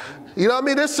 You know what I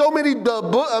mean? There's so many, in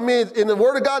the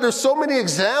Word of God, there's so many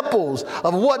examples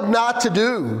of what not to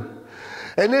do.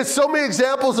 And there's so many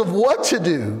examples of what to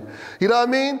do. You know what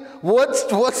I mean?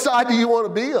 What side do you want to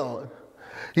be on?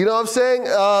 You know what I'm saying?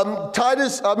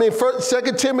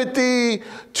 2 Timothy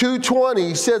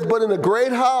 2:20 says, "But in a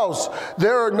great house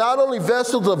there are not only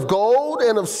vessels of gold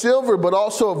and of silver, but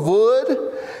also of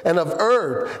wood and of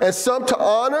earth, and some to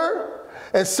honor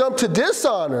and some to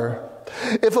dishonor.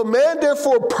 If a man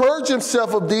therefore purge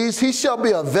himself of these, he shall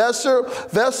be a vessel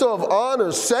of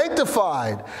honor,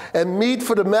 sanctified and meet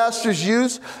for the master's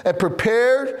use, and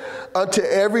prepared unto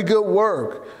every good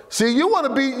work." See, you want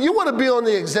to be on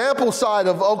the example side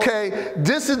of, okay,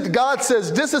 God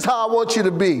says this is how I want you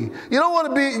to be. You don't want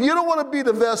to be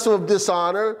the vessel of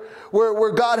dishonor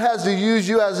where God has to use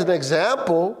you as an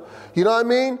example. You know what I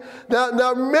mean?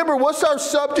 Now remember, what's our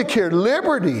subject here?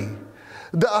 Liberty.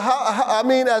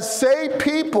 As saved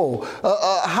people,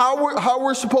 how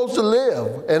we're supposed to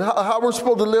live, and how we're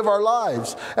supposed to live our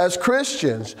lives as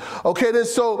Christians. Okay, then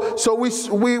so we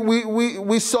saw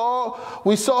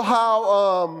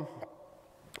how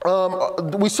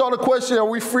we saw the question: are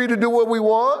we free to do what we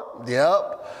want?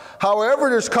 Yep. However,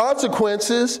 there's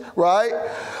consequences, right?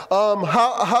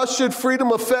 How should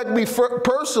freedom affect me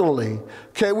personally?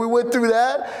 Okay, we went through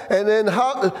that, and then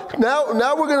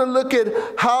now we're going to look at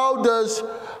how does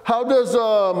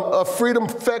a freedom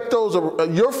affect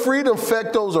your freedom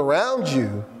affect those around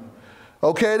you?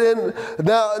 Okay, then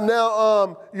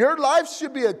now your life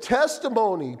should be a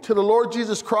testimony to the Lord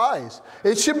Jesus Christ.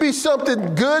 It should be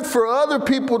something good for other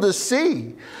people to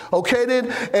see. Okay,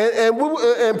 then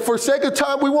and for sake of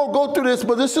time, we won't go through this,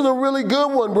 but this is a really good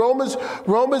one. Romans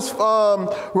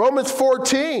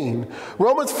 14.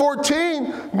 Romans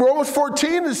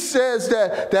 14 says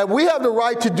that we have the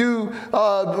right to do.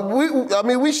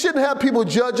 We shouldn't have people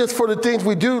judge us for the things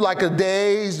we do, like the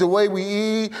days, the way we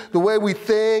eat, the way we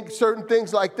think, certain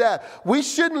things like that. We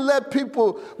shouldn't let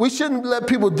people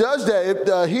judge that.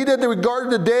 If he that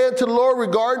regarded the day unto the Lord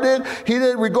regarded it, he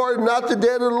that regarded not the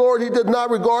day of the Lord, he does not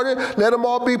regard it. Let them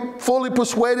all be fully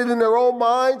persuaded in their own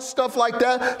minds, stuff like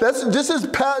that. This is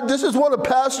one of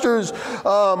Pastor's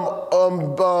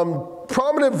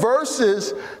prominent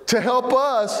verses to help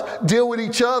us deal with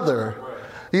each other.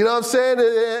 You know what I'm saying?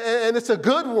 And it's a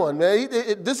good one, man.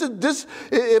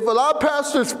 If a lot of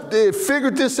pastors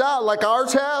figured this out like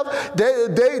ours have,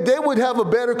 they would have a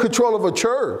better control of a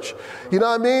church. You know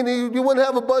what I mean? You wouldn't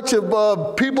have a bunch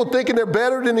of people thinking they're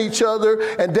better than each other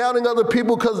and doubting other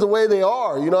people because of the way they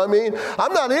are. You know what I mean?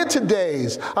 I'm not into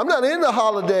days. I'm not into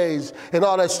holidays and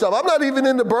all that stuff. I'm not even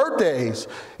into birthdays.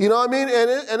 You know what I mean?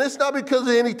 And it's not because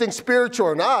of anything spiritual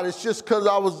or not. It's just because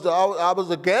I was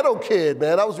a ghetto kid,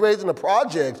 man. I was raised in a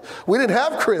project. We didn't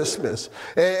have Christmas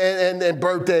and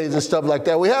birthdays and stuff like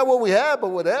that. We had what we had, but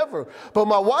whatever. But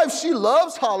my wife, she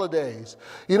loves holidays.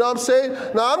 You know what I'm saying?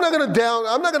 Now I'm not gonna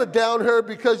down her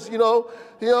because we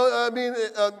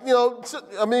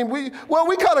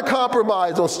kind of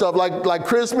compromise on stuff like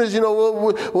Christmas. You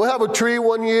know, we'll have a tree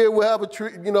one year. We'll have a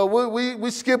tree. You know, we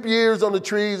skip years on the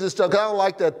trees and stuff. I don't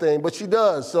like that thing, but she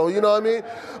does. So you know what I mean.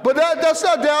 But that's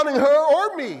not downing her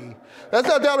or me. That's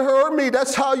not down to her or me.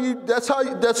 That's how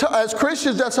as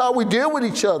Christians, that's how we deal with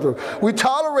each other. We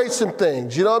tolerate some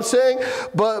things, you know what I'm saying?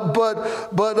 But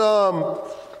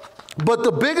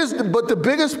the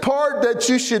biggest part that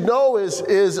you should know is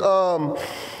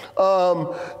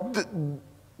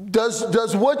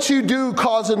does what you do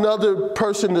cause another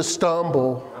person to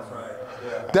stumble? That's right.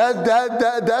 Yeah.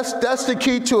 That's the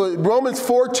key to it. Romans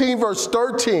 14 verse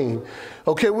 13.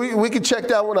 Okay, we can check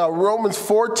that one out. Romans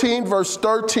 14, verse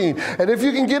 13. And if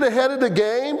you can get ahead of the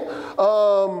game,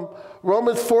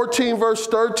 Romans 14, verse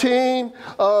 13,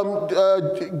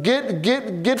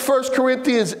 get 1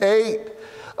 Corinthians 8,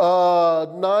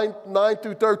 9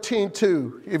 through 13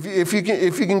 too, if you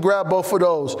can grab both of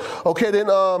those. Okay, then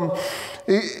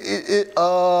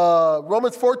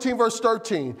Romans 14 verse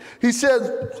 13. He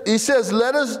says,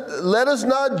 let us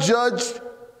not judge.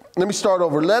 Let me start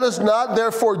over. Let us not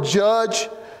therefore judge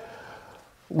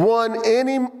one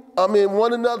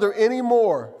another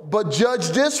anymore, but judge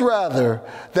this rather,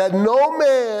 that no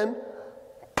man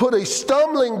put a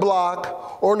stumbling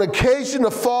block or an occasion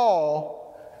to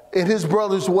fall in his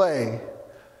brother's way.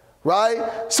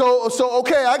 Right? So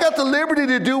okay, I got the liberty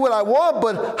to do what I want,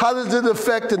 but how does it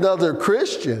affect another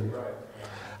Christian?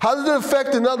 How does it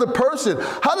affect another person?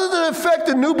 How does it affect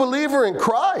a new believer in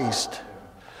Christ?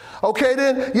 Okay,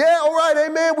 then, yeah, all right,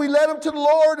 amen, we led them to the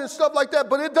Lord and stuff like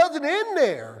that, but it doesn't end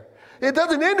there. It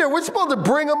doesn't end there. We're supposed to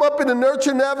bring them up in the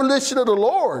nurture and admonition of the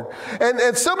Lord.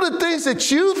 And some of the things that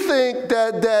you think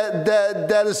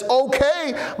that is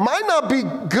okay might not be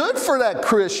good for that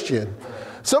Christian.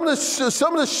 Some of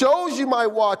the shows you might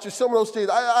watch or some of those things.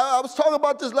 I was talking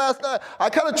about this last night. I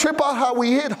kind of trip out how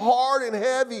we hit hard and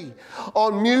heavy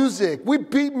on music. We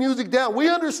beat music down. We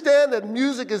understand that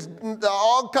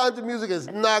all kinds of music is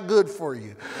not good for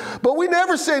you. But we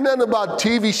never say nothing about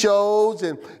TV shows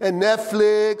and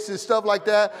Netflix and stuff like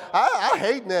that. I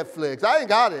hate Netflix. I ain't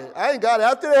got it.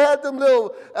 After they had them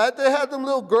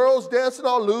little girls dancing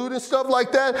all lewd and stuff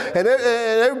like that, and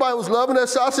everybody was loving that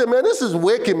stuff, I said, man, this is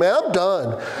wicked, man. I'm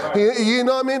done. You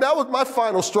know what I mean? That was my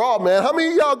final straw, man. How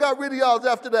many of y'all got rid of y'all's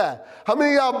after that? How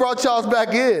many of y'all brought y'all's back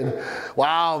in?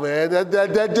 Wow, man,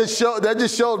 that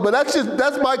just showed. But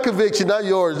that's my conviction, not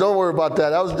yours. Don't worry about that.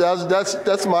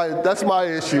 That's my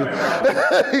issue.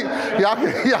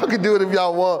 y'all can do it if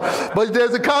y'all want. But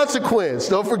there's a consequence.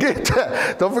 Don't forget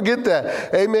that.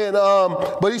 Amen.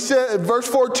 But he said, verse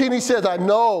 14, he says, I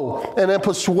know and am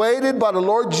persuaded by the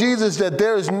Lord Jesus that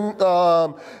there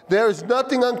is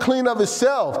nothing unclean of itself,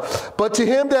 but to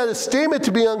him that esteemeth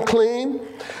to be unclean,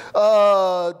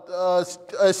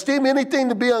 esteem anything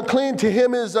to be unclean, to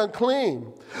him is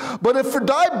unclean. But if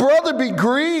thy brother be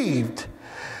grieved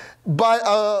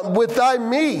with thy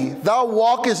meat, thou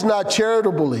walkest not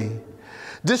charitably.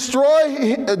 Destroy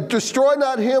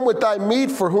not him with thy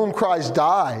meat for whom Christ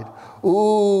died.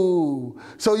 Ooh.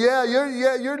 So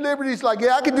your liberty's like,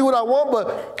 yeah, I can do what I want,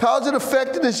 but how's it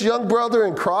affecting this young brother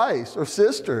in Christ or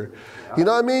sister? You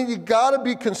know what I mean? You got to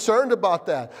be concerned about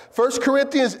that. 1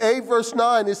 Corinthians 8 verse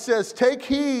 9, it says, take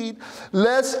heed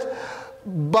lest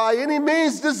by any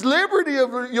means this liberty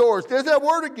of yours, there's that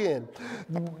word again,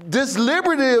 this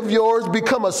liberty of yours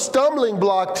become a stumbling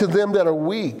block to them that are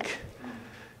weak.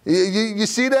 You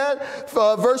see that?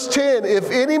 Verse 10, if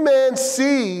any man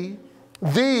see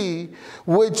thee,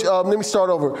 which, let me start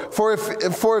over. For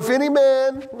if any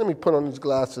man, let me put on these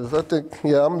glasses. I think,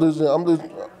 yeah, I'm losing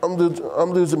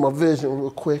my vision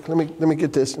real quick. Let me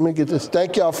get this.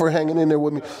 Thank y'all for hanging in there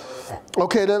with me.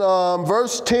 Okay, then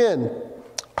verse 10.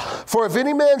 For if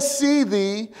any man see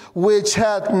thee, which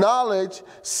hath knowledge,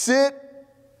 sit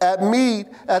at meat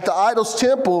at the idol's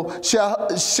temple, shall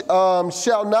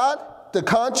not the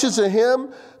conscience of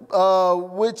him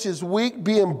which is weak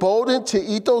be emboldened to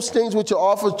eat those things which are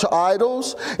offered to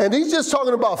idols? And he's just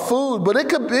talking about food, but it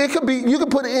could be, you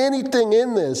could put anything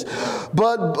in this.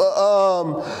 But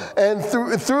and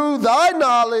through thy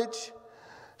knowledge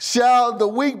shall the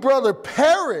weak brother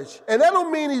perish. And that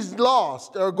don't mean he's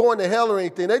lost or going to hell or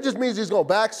anything. That just means he's going to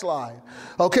backslide.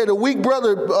 Okay, the weak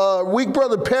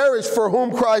brother perish for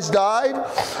whom Christ died.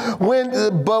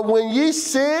 But when ye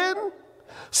sin,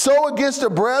 so against the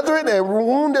brethren and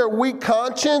wound their weak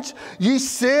conscience, ye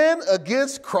sin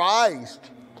against Christ.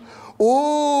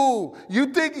 Ooh, you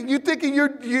thinking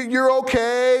you're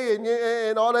okay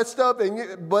and all that stuff,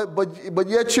 but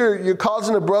yet you're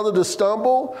causing a brother to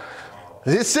stumble.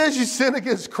 It says you sin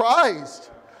against Christ.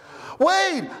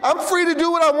 Wait, I'm free to do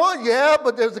what I want. Yeah,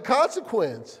 but there's a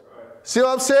consequence. See what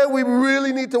I'm saying? We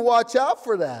really need to watch out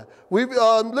for that. Look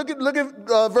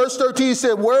at verse 13. He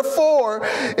said, wherefore,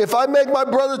 if I make my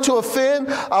brother to offend,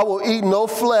 I will eat no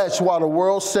flesh while the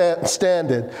world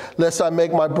standeth, lest I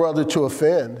make my brother to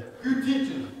offend. Good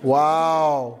teaching.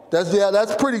 Wow,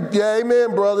 that's pretty. Yeah,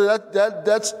 amen, brother.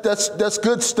 That's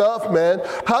good stuff, man.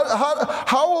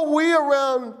 How are we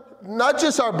around not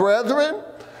just our brethren,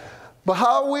 but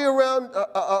how are we around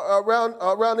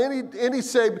any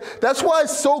saved? That's why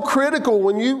it's so critical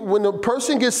when the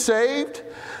person gets saved,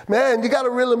 man, you got to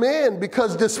reel them in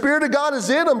because the Spirit of God is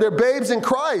in them. They're babes in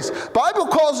Christ. Bible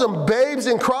calls them babes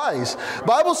in Christ.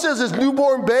 Bible says as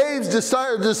newborn babes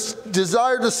desire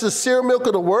the sincere milk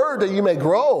of the word that you may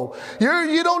grow.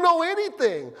 You don't know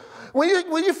anything. When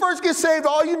you first get saved,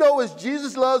 all you know is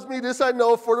Jesus loves me, this I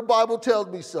know, for the Bible tells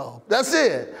me so. That's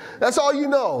it. That's all you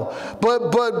know.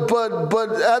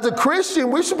 But as a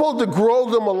Christian, we're supposed to grow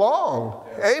them along.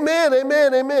 Amen,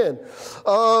 amen, amen.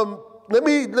 Let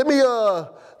me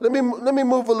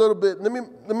move a little bit. Let me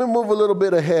move a little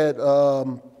bit ahead.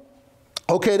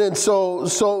 Okay, then. So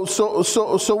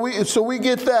we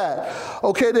get that.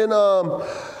 Okay, then.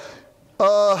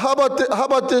 How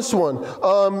about this one?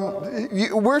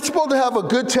 We're supposed to have a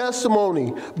good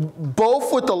testimony,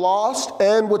 both with the lost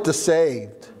and with the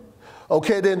saved.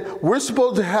 Okay, then we're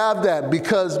supposed to have that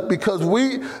because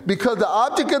the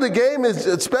object of the game is,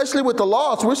 especially with the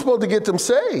lost, we're supposed to get them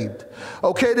saved.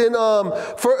 Okay, then 1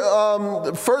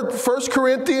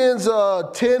 Corinthians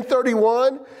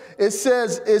 10:31. It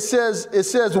says,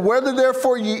 whether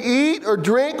therefore ye eat or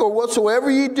drink or whatsoever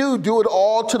ye do, do it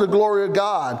all to the glory of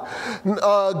God.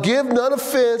 Give none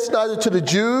offense neither to the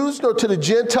Jews, nor to the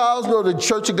Gentiles, nor to the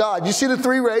church of God. You see the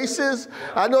three races?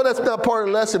 I know that's not part of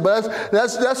the lesson, but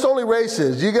that's the only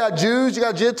races. You got Jews, you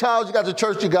got Gentiles, you got the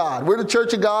church of God. We're the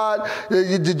church of God.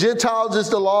 The Gentiles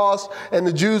is the lost, and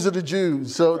the Jews are the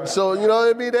Jews. So you know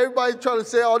what I mean? Everybody's trying to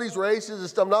say all these races and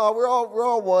stuff. No, we're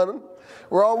all one.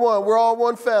 We're all one. We're all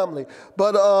one family.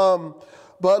 But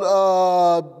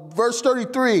verse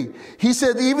 33, he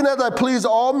said, even as I please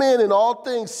all men in all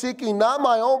things, seeking not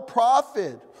my own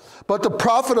profit, but the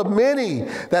profit of many,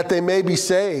 that they may be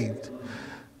saved.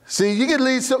 See, you can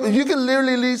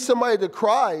literally lead somebody to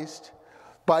Christ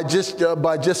by just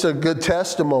a good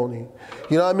testimony.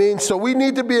 You know what I mean? So we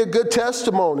need to be a good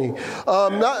testimony,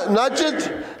 not just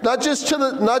to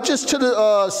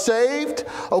the saved.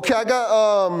 Okay,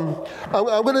 I'm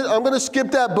gonna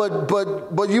skip that,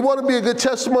 but you want to be a good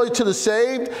testimony to the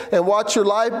saved and watch your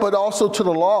life, but also to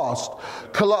the lost.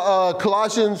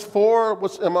 Colossians 4.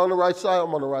 Am I on the right side?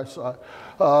 I'm on the right side.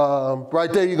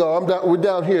 Right there you go. We're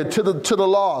down here to the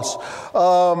lost.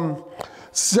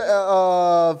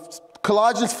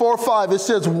 Colossians 4:5, it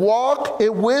says, walk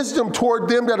in wisdom toward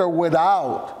them that are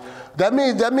without. That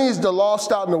means the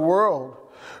lost out in the world,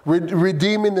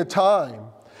 redeeming the time.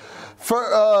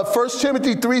 1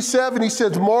 Timothy 3:7, he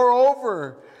says,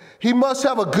 moreover, he must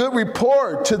have a good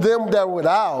report to them that are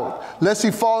without, lest he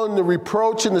fall in the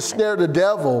reproach and the snare of the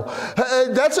devil.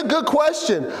 That's a good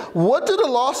question. What do the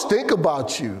lost think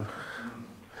about you?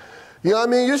 You know what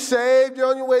I mean? You're saved, you're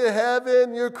on your way to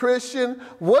heaven, you're a Christian.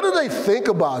 What do they think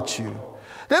about you?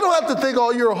 They don't have to think,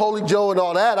 oh, you're a holy Joe and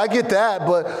all that. I get that.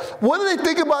 But what do they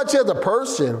think about you as a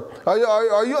person?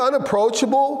 Are you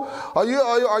unapproachable?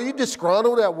 Are you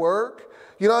disgruntled at work?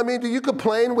 You know what I mean? Do you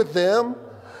complain with them?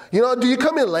 You know, do you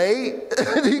come in late?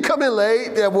 Do you come in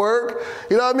late at work?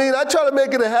 You know what I mean? I try to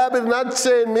make it a habit, not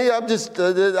saying me.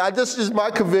 This is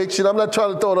my conviction. I'm not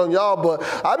trying to throw it on y'all, but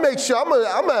I make sure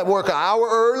I'm at work an hour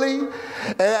early.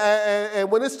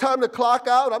 And when it's time to clock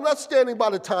out, I'm not standing by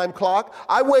the time clock.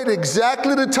 I wait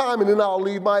exactly the time, and then I'll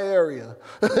leave my area.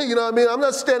 You know what I mean? I'm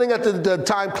not standing at the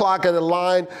time clock at the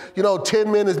line,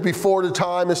 10 minutes before the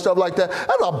time and stuff like that.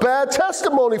 That's a bad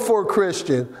testimony for a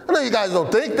Christian. I know you guys don't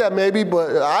think that maybe,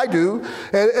 but I do,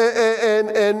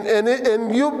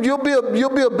 and you'll be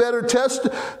a better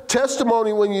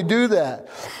testimony when you do that.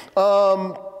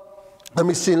 Let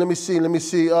me see.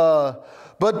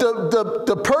 But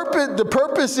the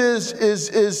purpose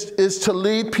is to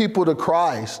lead people to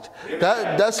Christ.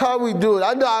 That's how we do it.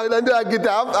 I know I get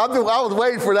that. I was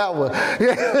waiting for that one.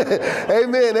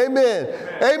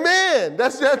 Amen.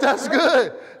 That's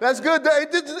good. That's good.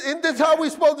 Isn't this how we're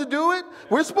supposed to do it?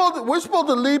 We're supposed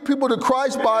to lead people to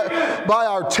Christ by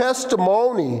our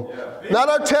testimony, not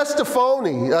our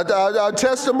testimony. Our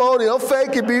testimony. Don't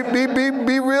fake it. Be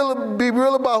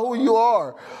real about who you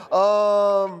are.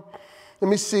 Let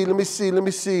me see.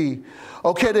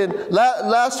 Okay, then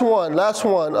last one. I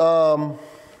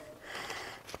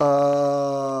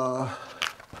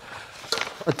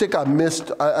think I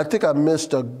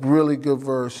missed a really good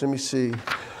verse. Let me see.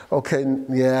 Okay,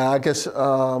 yeah, I guess.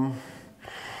 I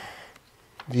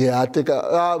think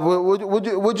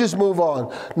we'll just move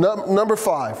on. Number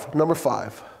five.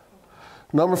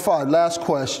 Last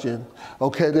question.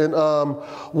 Okay, then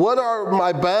what are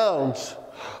my bounds?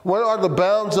 What are the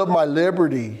bounds of my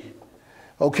liberty?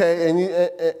 Okay, and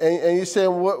you're saying,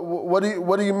 what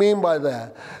do you mean by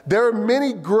that? There are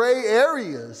many gray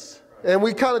areas, and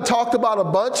we kind of talked about a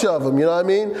bunch of them. You know what I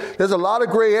mean? There's a lot of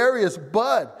gray areas,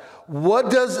 but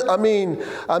when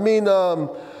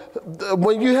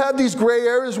you have these gray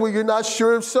areas where you're not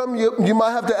sure of something, you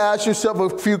might have to ask yourself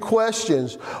a few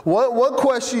questions. One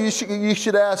question you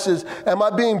should ask is, am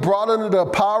I being brought under the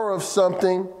power of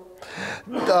something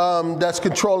that's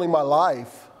controlling my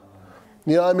life?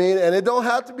 You know what I mean? And it don't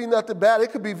have to be nothing bad.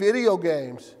 It could be video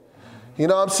games. You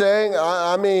know what I'm saying?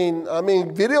 I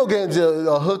mean, video games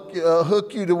will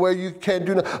hook you to where you can't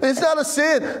do nothing. It's not a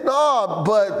sin, no.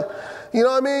 But you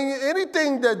know what I mean?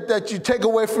 Anything that you take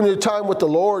away from your time with the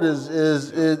Lord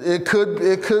it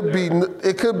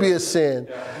could be a sin.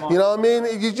 You know what I mean?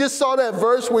 You just saw that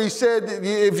verse where he said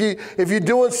if you're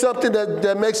doing something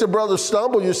that makes a brother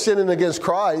stumble, you're sinning against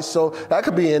Christ. So that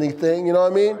could be anything. You know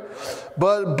what I mean?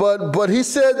 But he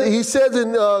says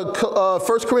in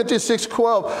 1 Corinthians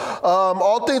 6:12,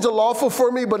 all things are lawful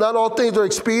for me, but not all things are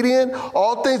expedient.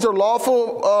 All things are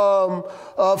lawful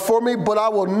for me, but I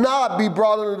will not be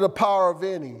brought under the power of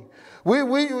any.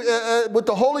 With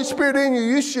the Holy Spirit in you,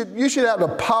 you should have the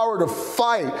power to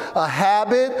fight a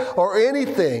habit or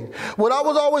anything. When I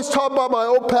was always taught by my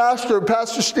old pastor,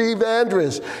 Pastor Steve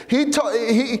Andrus, he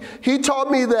taught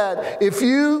me that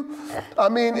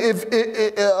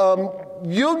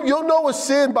you'll know a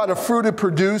sin by the fruit it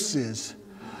produces.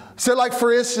 So, like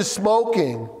for instance,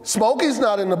 smoking. Smoking's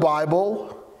not in the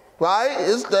Bible, right?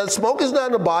 Smoking's not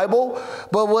in the Bible,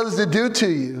 but what does it do to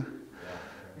you?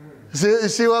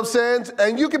 See what I'm saying?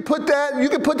 And you can put that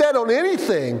on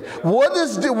anything. What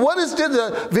is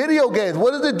the video games?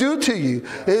 What does it do to you?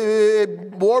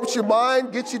 It warps your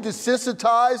mind, gets you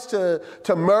desensitized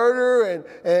to murder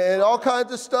and all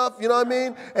kinds of stuff. You know what I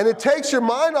mean? And it takes your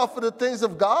mind off of the things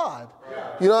of God.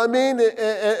 You know what I mean?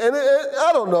 And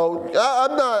I don't know.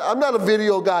 I'm not a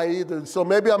video guy either. So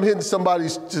maybe I'm hitting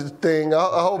somebody's thing.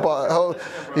 I hope.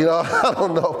 You know.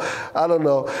 I don't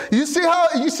know. You see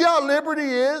how liberty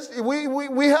is.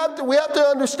 We have to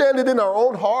understand it in our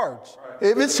own hearts.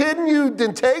 If it's hitting you,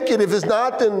 then take it. If it's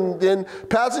not, then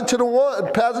pass it to the one.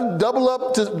 Double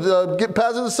up to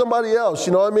pass it to somebody else.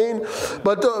 You know what I mean?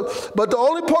 But the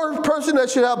only person that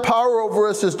should have power over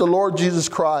us is the Lord Jesus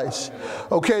Christ.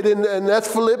 Okay, then and that's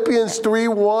Philippians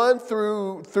 3:1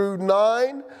 through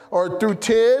 9 or through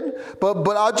 10.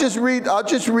 But I'll just read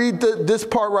this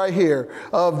part right here,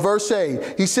 verse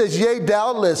 8. He says, "Yea,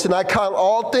 doubtless, and I count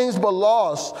all things but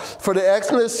loss for the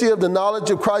excellency of the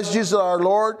knowledge of Christ Jesus our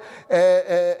Lord,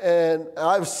 and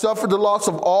I've suffered the loss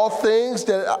of all things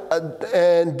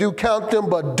and do count them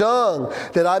but dung,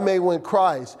 that I may win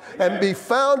Christ and be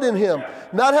found in him,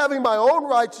 not having my own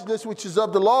righteousness which is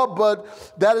of the law, but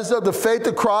that is of the faith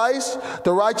of Christ,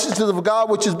 the righteousness of God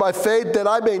which is by faith, that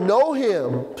I may know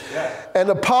him and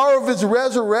the power of his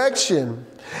resurrection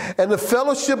and the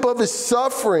fellowship of his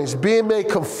sufferings, being made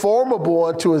conformable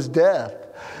unto his death."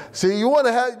 See, you want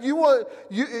to have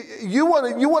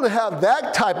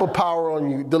that type of power on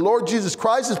you. The Lord Jesus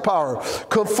Christ's power,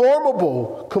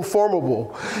 conformable.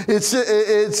 It's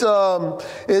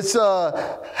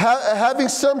having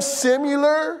some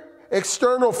similar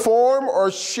external form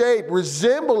or shape,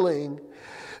 resembling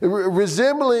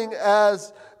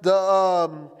as the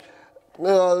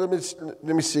let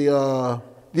me see.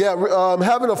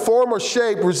 Having a form or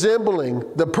shape resembling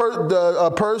the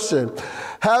person,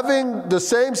 having the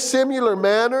same similar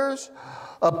manners,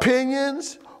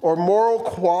 opinions, or moral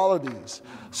qualities.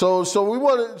 So we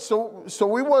want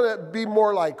to be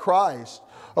more like Christ.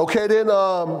 Okay, then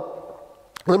I'm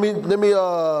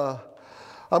gonna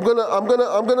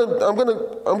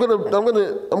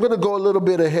go a little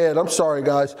bit ahead. I'm sorry,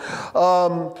 guys.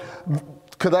 Cause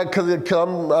I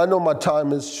know my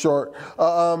time is short.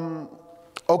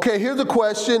 Okay, here's a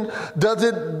question. Does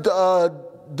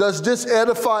this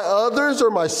edify others or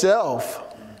myself?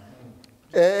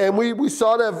 And we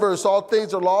saw that verse, all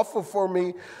things are lawful for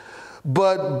me,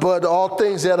 but all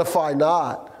things edify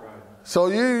not. So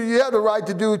you have the right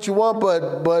to do what you want,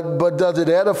 but does it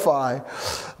edify?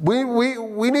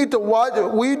 We need to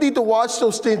watch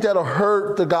those things that'll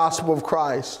hurt the gospel of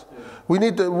Christ. We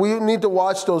need to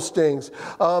watch those things.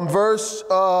 Let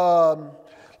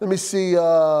me see.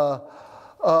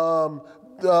 1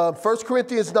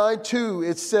 Corinthians 9:2,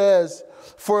 it says,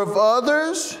 "For if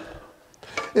others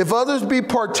be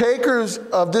partakers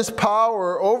of this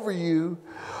power over you,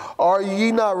 are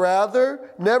ye not rather?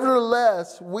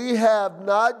 Nevertheless, we have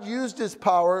not used this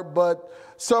power, but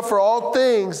suffer all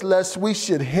things, lest we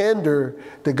should hinder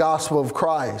the gospel of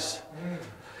Christ."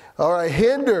 All right,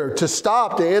 hinder, to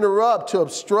stop, to interrupt, to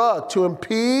obstruct, to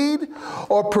impede,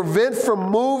 or prevent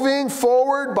from moving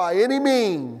forward by any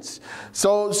means.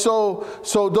 So if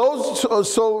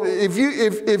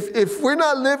we're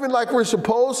not living like we're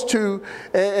supposed to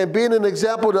and being an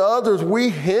example to others, we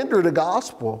hinder the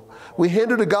gospel. We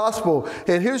hinder the gospel.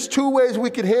 And here's two ways we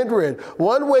can hinder it.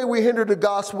 One way we hinder the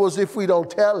gospel is if we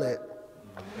don't tell it.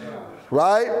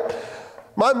 Right?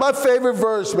 My favorite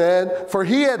verse, man. "For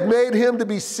he hath made him to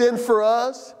be sin for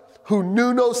us, who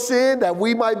knew no sin, that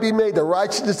we might be made the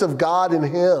righteousness of God in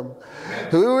him.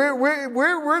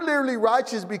 We're literally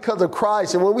righteous because of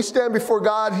Christ. And when we stand before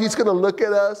God, he's going to look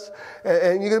at us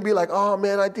and you're going to be like, oh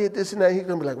man, I did this and that. He's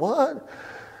going to be like, what?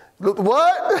 What?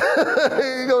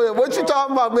 What you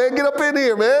talking about, man? Get up in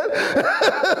here, man.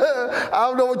 I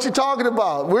don't know what you're talking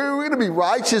about. We're going to be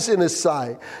righteous in his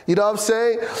sight. You know what I'm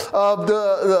saying?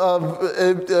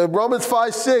 Romans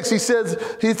 5:6,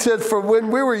 he said, for when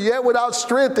we were yet without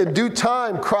strength, in due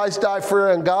time, Christ died for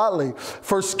the ungodly.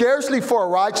 For scarcely for a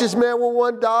righteous man will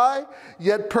one die,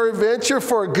 yet peradventure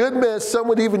for a good man some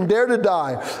would even dare to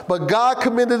die. But God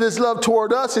commended his love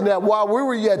toward us in that while we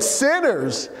were yet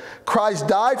sinners, Christ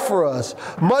died for us.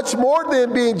 Much more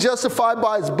than being justified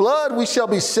by his blood, we shall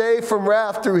be saved from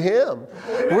wrath through him.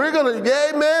 We're going to,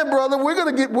 amen, brother.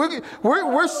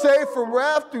 We're saved from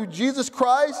wrath through Jesus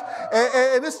Christ,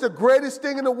 and it's the greatest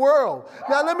thing in the world.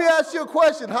 Now, let me ask you a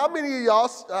question. How many of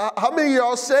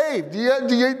y'all saved? Do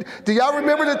y'all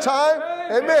remember the time?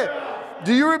 Amen.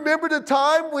 Do you remember the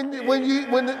time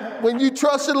when you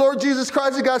trusted Lord Jesus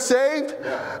Christ and got saved?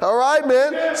 All right,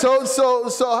 man. So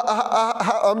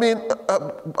I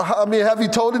mean, have you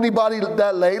told anybody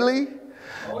that lately?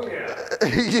 Oh yeah.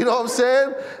 You know what I'm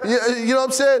saying? You know what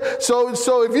I'm saying?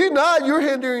 So if you're not, you're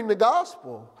hindering the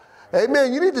gospel.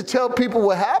 Amen. You need to tell people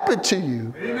what happened to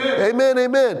you. Amen.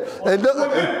 Amen. And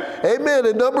amen.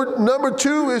 And number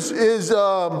two is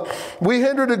we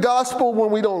hinder the gospel when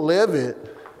we don't live it.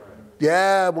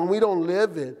 Yeah, when we don't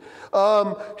live it.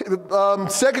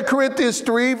 2 Corinthians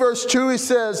 3, verse 2, he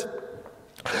says,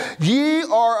 ye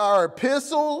are our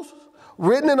epistles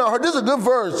written in our heart. This is a good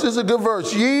verse. This is a good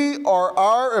verse. Ye are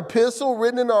our epistle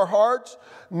written in our hearts,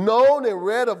 known and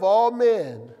read of all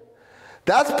men.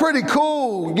 That's pretty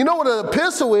cool. You know what an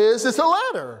epistle is? It's a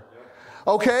letter.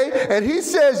 Okay? And he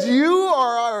says, you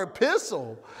are our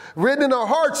epistle written in our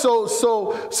hearts.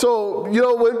 So you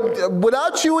know,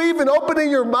 without you even opening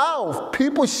your mouth,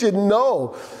 people should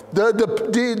know.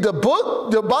 The book,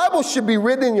 the Bible should be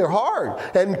written in your heart.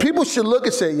 And people should look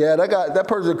and say, yeah, that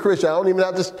person's a Christian. I don't even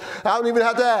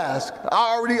have to ask.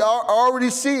 I already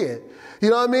see it.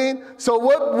 You know what I mean? So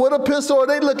what epistle are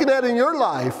they looking at in your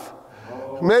life?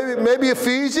 Maybe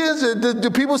Ephesians? Do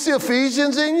people see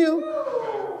Ephesians in you?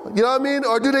 You know what I mean?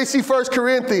 Or do they see 1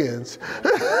 Corinthians?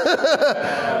 Amen,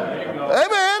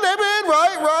 amen,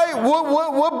 right.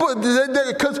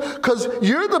 Because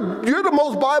you're the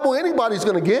most Bible anybody's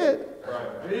going to get.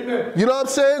 Amen. You know what I'm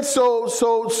saying?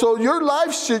 So your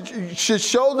life should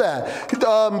show that.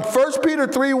 1 Peter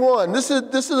 3:1.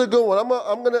 This is a good one.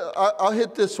 I'll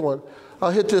hit this one.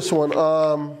 I'm gonna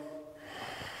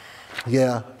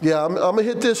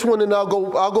hit this one, and I'll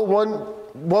go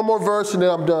one more verse, and then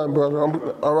I'm done, brother.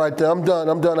 All right, then I'm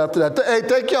done after that. Hey,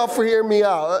 thank y'all for hearing me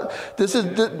out.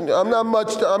 I'm not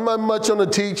much on the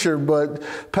teacher, but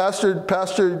Pastor,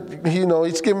 you know,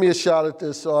 he's giving me a shot at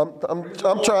this, so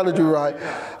I'm trying to do right.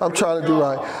 I'm trying to do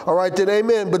right. All right, then,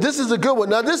 amen. But this is a good one.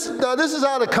 Now this is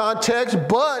out of context,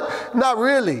 but not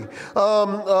really.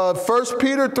 1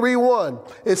 Peter 3:1.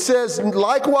 It says,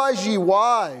 likewise, ye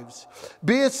wives,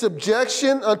 be in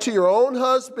subjection unto your own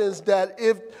husbands, that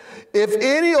if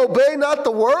any obey not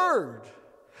the word,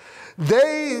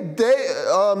 they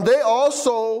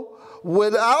also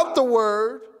without the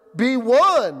word be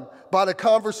won by the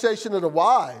conversation of the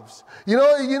wives. You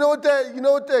know what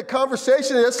that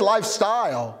conversation is? That's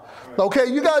lifestyle. Okay,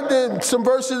 you got some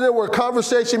verses in there where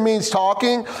conversation means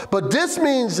talking, but this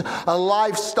means a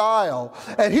lifestyle.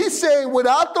 And he's saying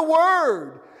without the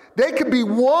word, they could be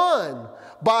won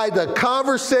by the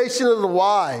conversation of the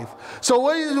wife. So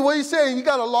what are you saying? You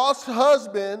got a lost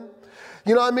husband.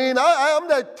 You know what I mean? I'm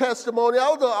that testimony. I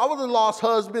was a lost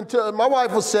husband too. My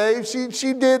wife was saved. She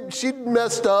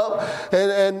messed up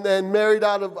and married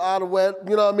out of wet.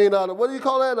 You know what I mean? What do you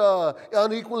call that?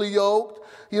 Unequally yoked.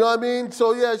 You know what I mean?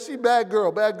 So yeah, she bad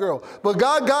girl. But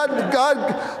God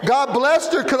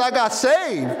blessed her because I got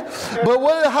saved.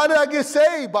 But how did I get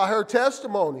saved? By her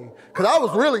testimony. Because I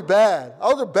was really bad. I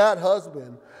was a bad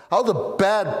husband. I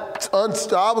was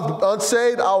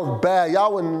unsaved. I was bad.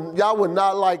 Y'all would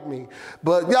not like me.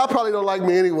 But y'all probably don't like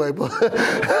me anyway. But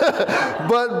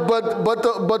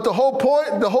the whole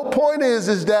point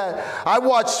is that I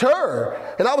watched her,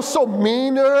 and I was so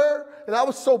mean to her. And I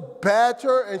was so bad to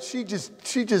her, and she just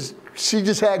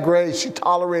had grace. She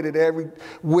tolerated every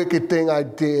wicked thing I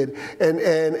did. And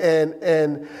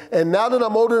now that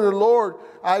I'm older than the Lord,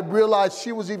 I realized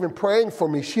she was even praying for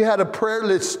me. She had a prayer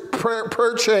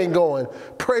chain going.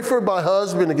 Pray for my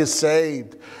husband to get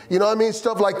saved. You know what I mean?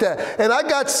 Stuff like that. And I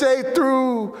got saved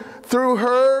through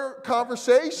her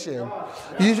conversation.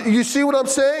 You see what I'm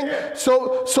saying?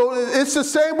 So it's the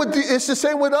same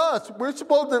with us. We're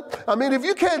supposed to. I mean, if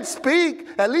you can't speak,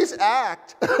 at least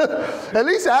act. At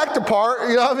least act the part.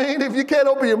 You know what I mean? If you can't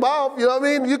open your mouth, you know what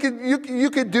I mean? You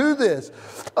could do this.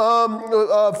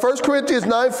 1 Corinthians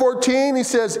 9:14. He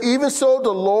says, "Even so,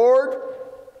 the Lord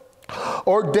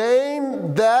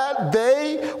ordained that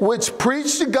they which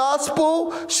preach the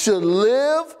gospel should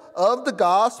live of the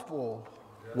gospel."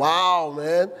 Wow,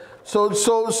 man. So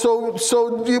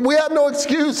we have no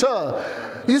excuse, huh?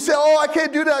 You say, "Oh, I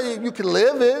can't do that." You can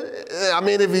live it. I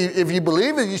mean, if you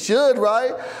believe it, you should,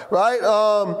 right? Right?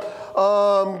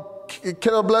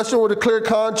 Can I bless you with a clear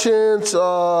conscience?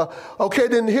 Okay,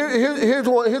 then here's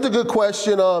a good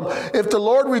question. If the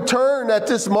Lord returned at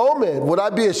this moment, would I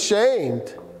be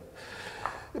ashamed?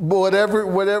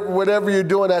 Whatever you're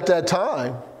doing at that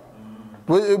time,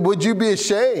 would you be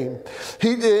ashamed?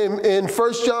 In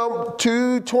 1 John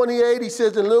 2:28, he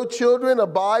says, "And little children,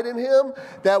 abide in him,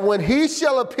 that when he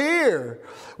shall appear,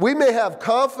 we may have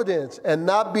confidence and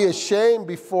not be ashamed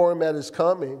before him at his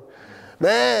coming."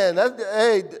 Man,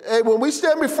 hey, when we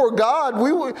stand before God,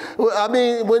 when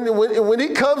he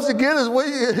comes to get us,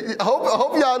 I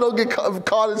hope y'all don't get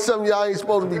caught in something y'all ain't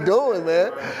supposed to be doing,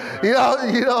 man. You know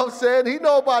what I'm saying? He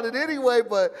know about it anyway,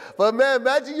 but man,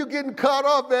 imagine you getting caught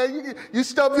off, man. You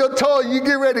stub your toe, and you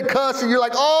get ready to cuss, and you're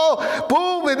like, "Oh,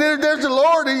 boom," and then there's the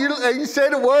Lord, and you say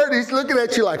the word, and he's looking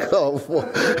at you like, "Oh, boy."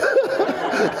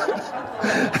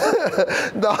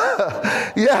 No,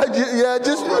 yeah,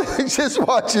 just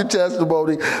watch your testimony.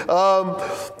 Would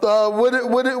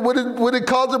it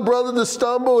cause a brother to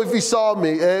stumble if he saw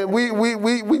me? And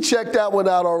we checked that one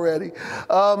out already.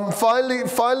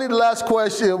 Finally, the last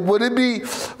question: Would it be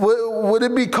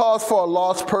cause for a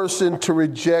lost person to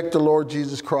reject the Lord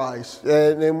Jesus Christ?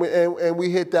 And we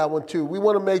hit that one too. We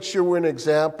want to make sure we're an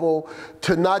example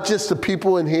to not just the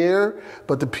people in here,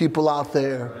 but the people out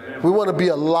there. We want to be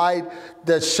a light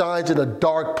that shines in a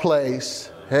dark place.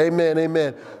 Amen,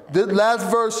 amen. The last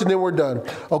verse and then we're done.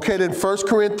 Okay, then 1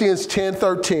 Corinthians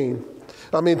 10:31.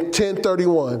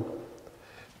 10:31.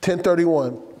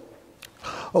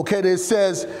 Okay, then it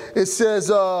says,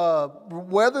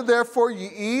 "Whether therefore ye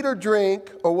eat or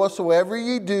drink, or whatsoever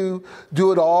ye do,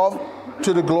 do it all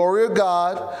to the glory of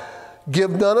God.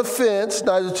 Give none offense,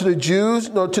 neither to the Jews,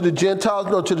 nor to the Gentiles,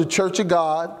 nor to the church of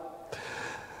God.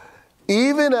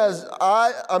 Even as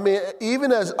I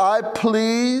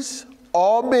please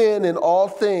all men in all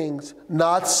things,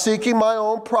 not seeking my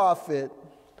own profit,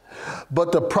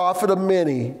 but the profit of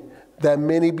many, that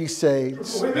many be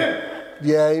saved." Amen.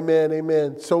 Yeah, amen,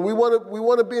 amen. So we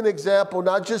want to be an example,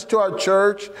 not just to our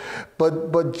church,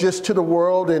 but just to the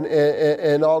world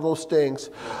and all those things.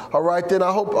 All right, then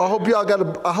I hope y'all got a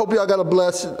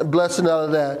blessing out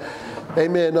of that.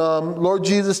 Amen. Lord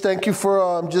Jesus, thank you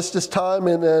for just this time,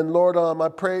 and Lord, I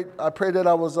pray that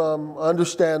I was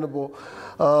understandable.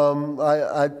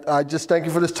 I just thank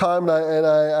you for this time, and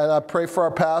I pray for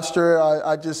our pastor.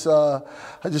 I just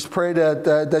pray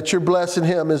that you're blessing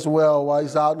him as well while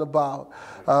he's out and about.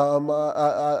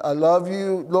 I love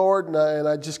you, Lord, and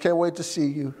I just can't wait to see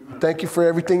you. Thank you for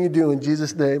everything you do. In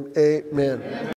Jesus' name, amen.